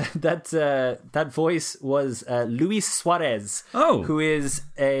 That voice was Luis Suarez, Oh. who is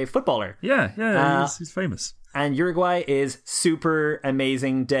a footballer. Yeah, he's famous. And Uruguay is super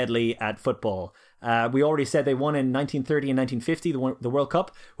amazing, deadly at football. We already said they won in 1930 and 1950, the World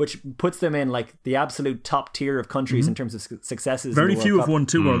Cup, which puts them in like the absolute top tier of countries in terms of successes. Very in the few World have Cup. won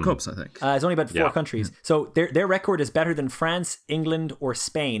 2 World Cups, I think. It's only about 4 Yeah. countries. So their record is better than France, England, or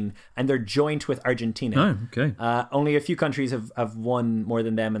Spain, and they're joint with Argentina. Oh, okay. Only a few countries have won more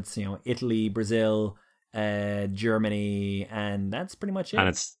than them. It's Italy, Brazil, Germany, and that's pretty much it. And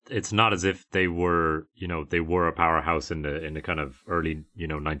it's not as if they were a powerhouse in the kind of early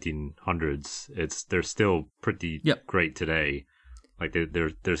 1900s. They're still pretty great today. Like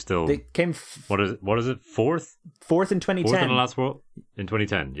they're still They came what is it fourth fourth in 2010. fourth in the last World in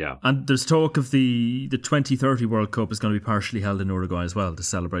 2010, yeah. And there's talk of the 2030 World Cup is going to be partially held in Uruguay as well to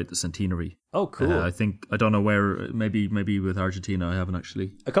celebrate the centenary. Oh, cool. I don't know where, maybe with Argentina. I haven't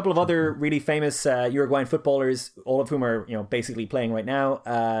actually. A couple of other really famous Uruguayan footballers, all of whom are basically playing right now.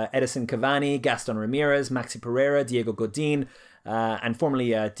 Edison Cavani, Gaston Ramirez, Maxi Pereira, Diego Godin, and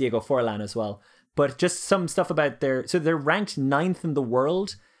formerly Diego Forlan as well. But just some stuff about they're ranked 9th in the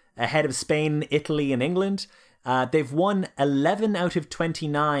world, ahead of Spain, Italy, and England. They've won 11 out of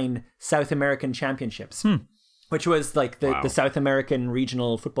 29 South American championships, which was like the South American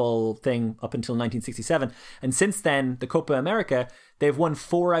regional football thing up until 1967. And since then, the Copa America, they've won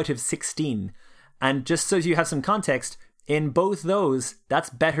 4 out of 16. And just so you have some context, in both those, that's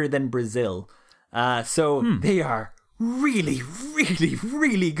better than Brazil. So they are really, really,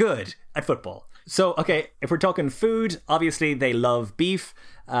 really good at football. So, okay, if we're talking food, obviously they love beef,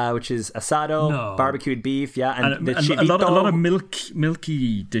 which is asado, barbecued beef, and the chivito. a lot of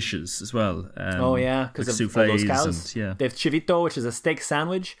milky dishes as well. Because like of all those cows. And, They have chivito, which is a steak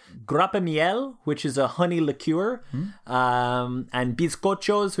sandwich, grapa miel, which is a honey liqueur, and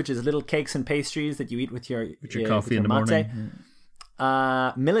bizcochos, which is little cakes and pastries that you eat with your coffee in the mate. morning.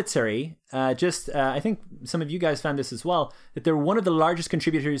 Military, I think some of you guys found this as well, that they're one of the largest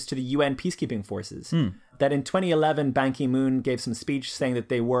contributors to the UN peacekeeping forces. That in 2011, Ban Ki-moon gave some speech saying that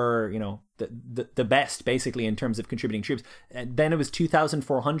they were, the best basically in terms of contributing troops. Then it was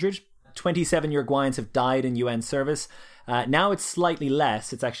 2,400. 27 Uruguayans have died in UN service. Now it's slightly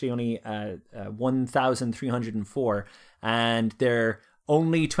less. It's actually only 1,304, and they're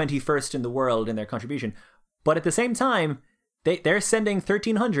only 21st in the world in their contribution. But at the same time, they're sending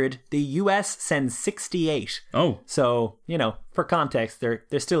 1,300. The US sends 68. Oh. So, for context, they're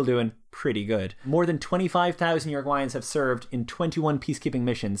still doing pretty good. More than 25,000 Uruguayans have served in 21 peacekeeping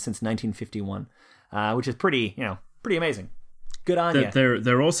missions since 1951, which is pretty amazing. Good on you.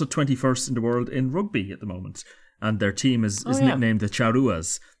 They're also 21st in the world in rugby at the moment. And their team is nicknamed the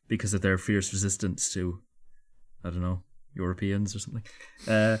Charuas because of their fierce resistance to, I don't know, Europeans or something.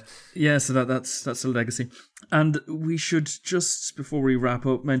 So that's a legacy. And we should just, before we wrap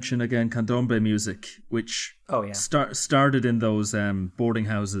up, mention again candombe music, which started in those boarding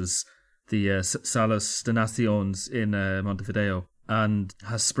houses, the Salas de Naciones in Montevideo, and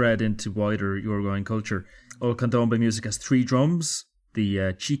has spread into wider Uruguayan culture. All candombe music has 3 drums,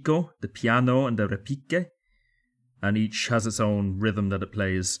 the chico, the piano, and the repique. And each has its own rhythm that it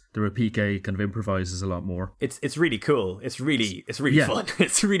plays. The repique kind of improvises a lot more. It's really cool. It's really fun.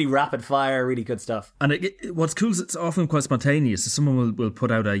 It's really rapid fire, really good stuff. And what's cool is it's often quite spontaneous. So someone will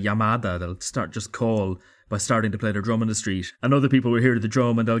put out a llamada. They'll just call by starting to play their drum in the street. And other people will hear the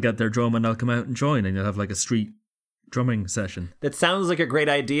drum and they'll get their drum and they'll come out and join. And you'll have like a street drumming session. That sounds like a great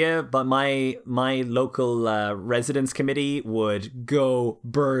idea, but my local residence committee would go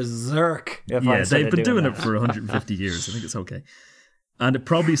berserk if I started they've been doing that. it for 150 years. I think it's okay. And it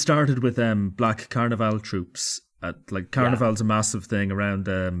probably started with black carnival troops Like Carnival's a massive thing around.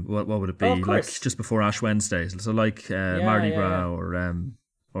 What would it be? Oh, of like course. just before Ash Wednesday. So like Mardi Gras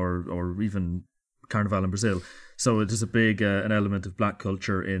or even Carnival in Brazil. So it is a big an element of black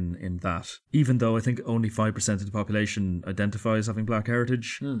culture in that. Even though I think only 5% of the population identifies having black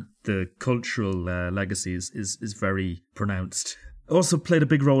heritage, the cultural legacy is very pronounced. Also played a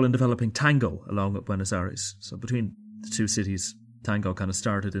big role in developing tango along with Buenos Aires. So between the two cities, tango kind of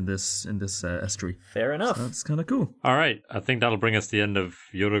started in this estuary. Fair enough. So that's kind of cool. All right. I think that'll bring us to the end of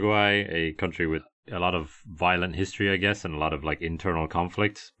Uruguay, a country with a lot of violent history, I guess, and a lot of like internal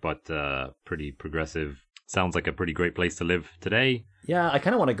conflict, but pretty progressive. Sounds like a pretty great place to live today. Yeah, I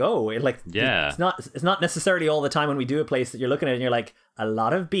kind of want to go. It's not necessarily all the time when we do a place that you're looking at and you're like, a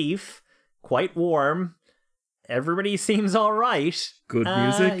lot of beef, quite warm, everybody seems all right. Good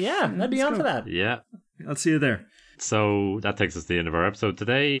music. Yeah, I'd be on for that. Yeah. I'll see you there. So that takes us to the end of our episode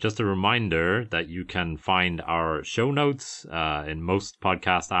today. Just a reminder that you can find our show notes in most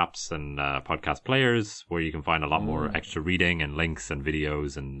podcast apps and podcast players, where you can find a lot more extra reading and links and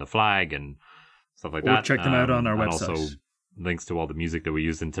videos and the flag and stuff like that. Or check them out on our and website. Also links to all the music that we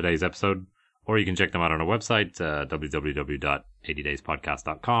used in today's episode. Or you can check them out on our website,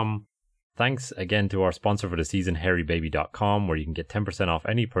 www.80dayspodcast.com. Thanks again to our sponsor for the season, hairybaby.com, where you can get 10% off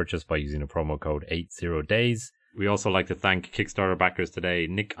any purchase by using the promo code 80days. We also like to thank Kickstarter backers today,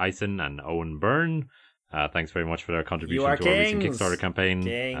 Nick Eisen and Owen Byrne. Thanks very much for their contribution to our recent Kickstarter campaign.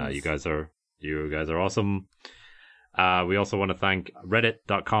 You guys are awesome. We also want to thank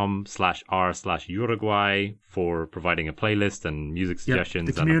reddit.com/r/Uruguay for providing a playlist and music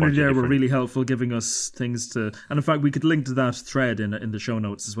suggestions. The community there were really helpful, giving us things to, and in fact we could link to that thread in the show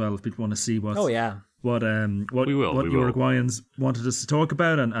notes as well if people want to see what Uruguayans wanted us to talk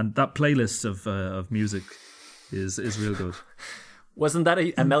about, and that playlist of music is real good. Wasn't that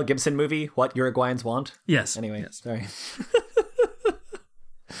a Mel Gibson movie, What Uruguayans Want? Yes. Anyway, yes. Sorry.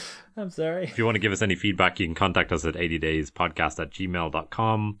 I'm sorry. If you want to give us any feedback, you can contact us at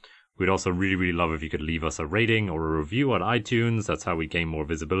 80dayspodcast@gmail.com. We'd also really, really love if you could leave us a rating or a review on iTunes. That's how we gain more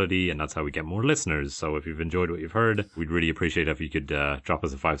visibility, and that's how we get more listeners. So if you've enjoyed what you've heard, we'd really appreciate it if you could drop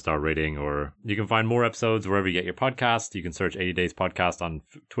us a 5-star rating. Or you can find more episodes wherever you get your podcast. You can search 80 Days Podcast on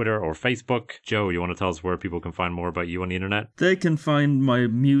Twitter or Facebook. Joe, you want to tell us where people can find more about you on the internet? They can find my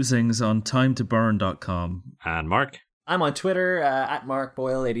musings on timetoburn.com. And Mark? I'm on Twitter at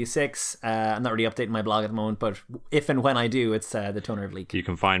MarkBoyle86. I'm not really updating my blog at the moment, but if and when I do, it's the Toner of Leek. You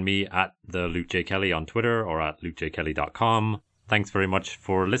can find me at the Luke J. Kelly on Twitter or at lukejkelly.com. Thanks very much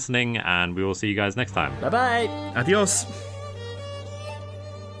for listening, and we will see you guys next time. Bye-bye. Adios.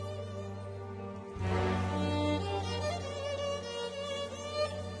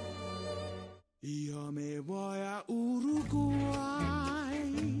 Yo me voy a Uruguay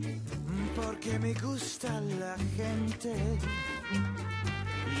porque me gusta la gente.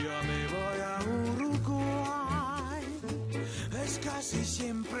 Yo me voy a Uruguay, es casi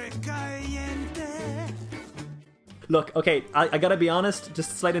siempre caliente. Look, okay, I gotta be honest,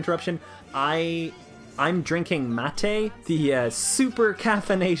 just a slight interruption. I'm drinking mate, the super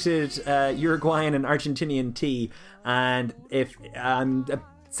caffeinated Uruguayan and Argentinian tea, and if I'm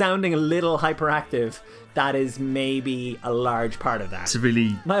sounding a little hyperactive, that is maybe a large part of that. It's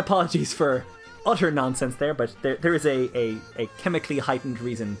really... My apologies for utter nonsense there, but there is a chemically heightened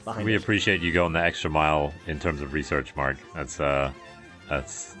reason behind it. We appreciate you going the extra mile in terms of research, Mark. That's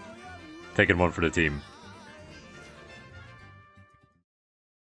taking one for the team.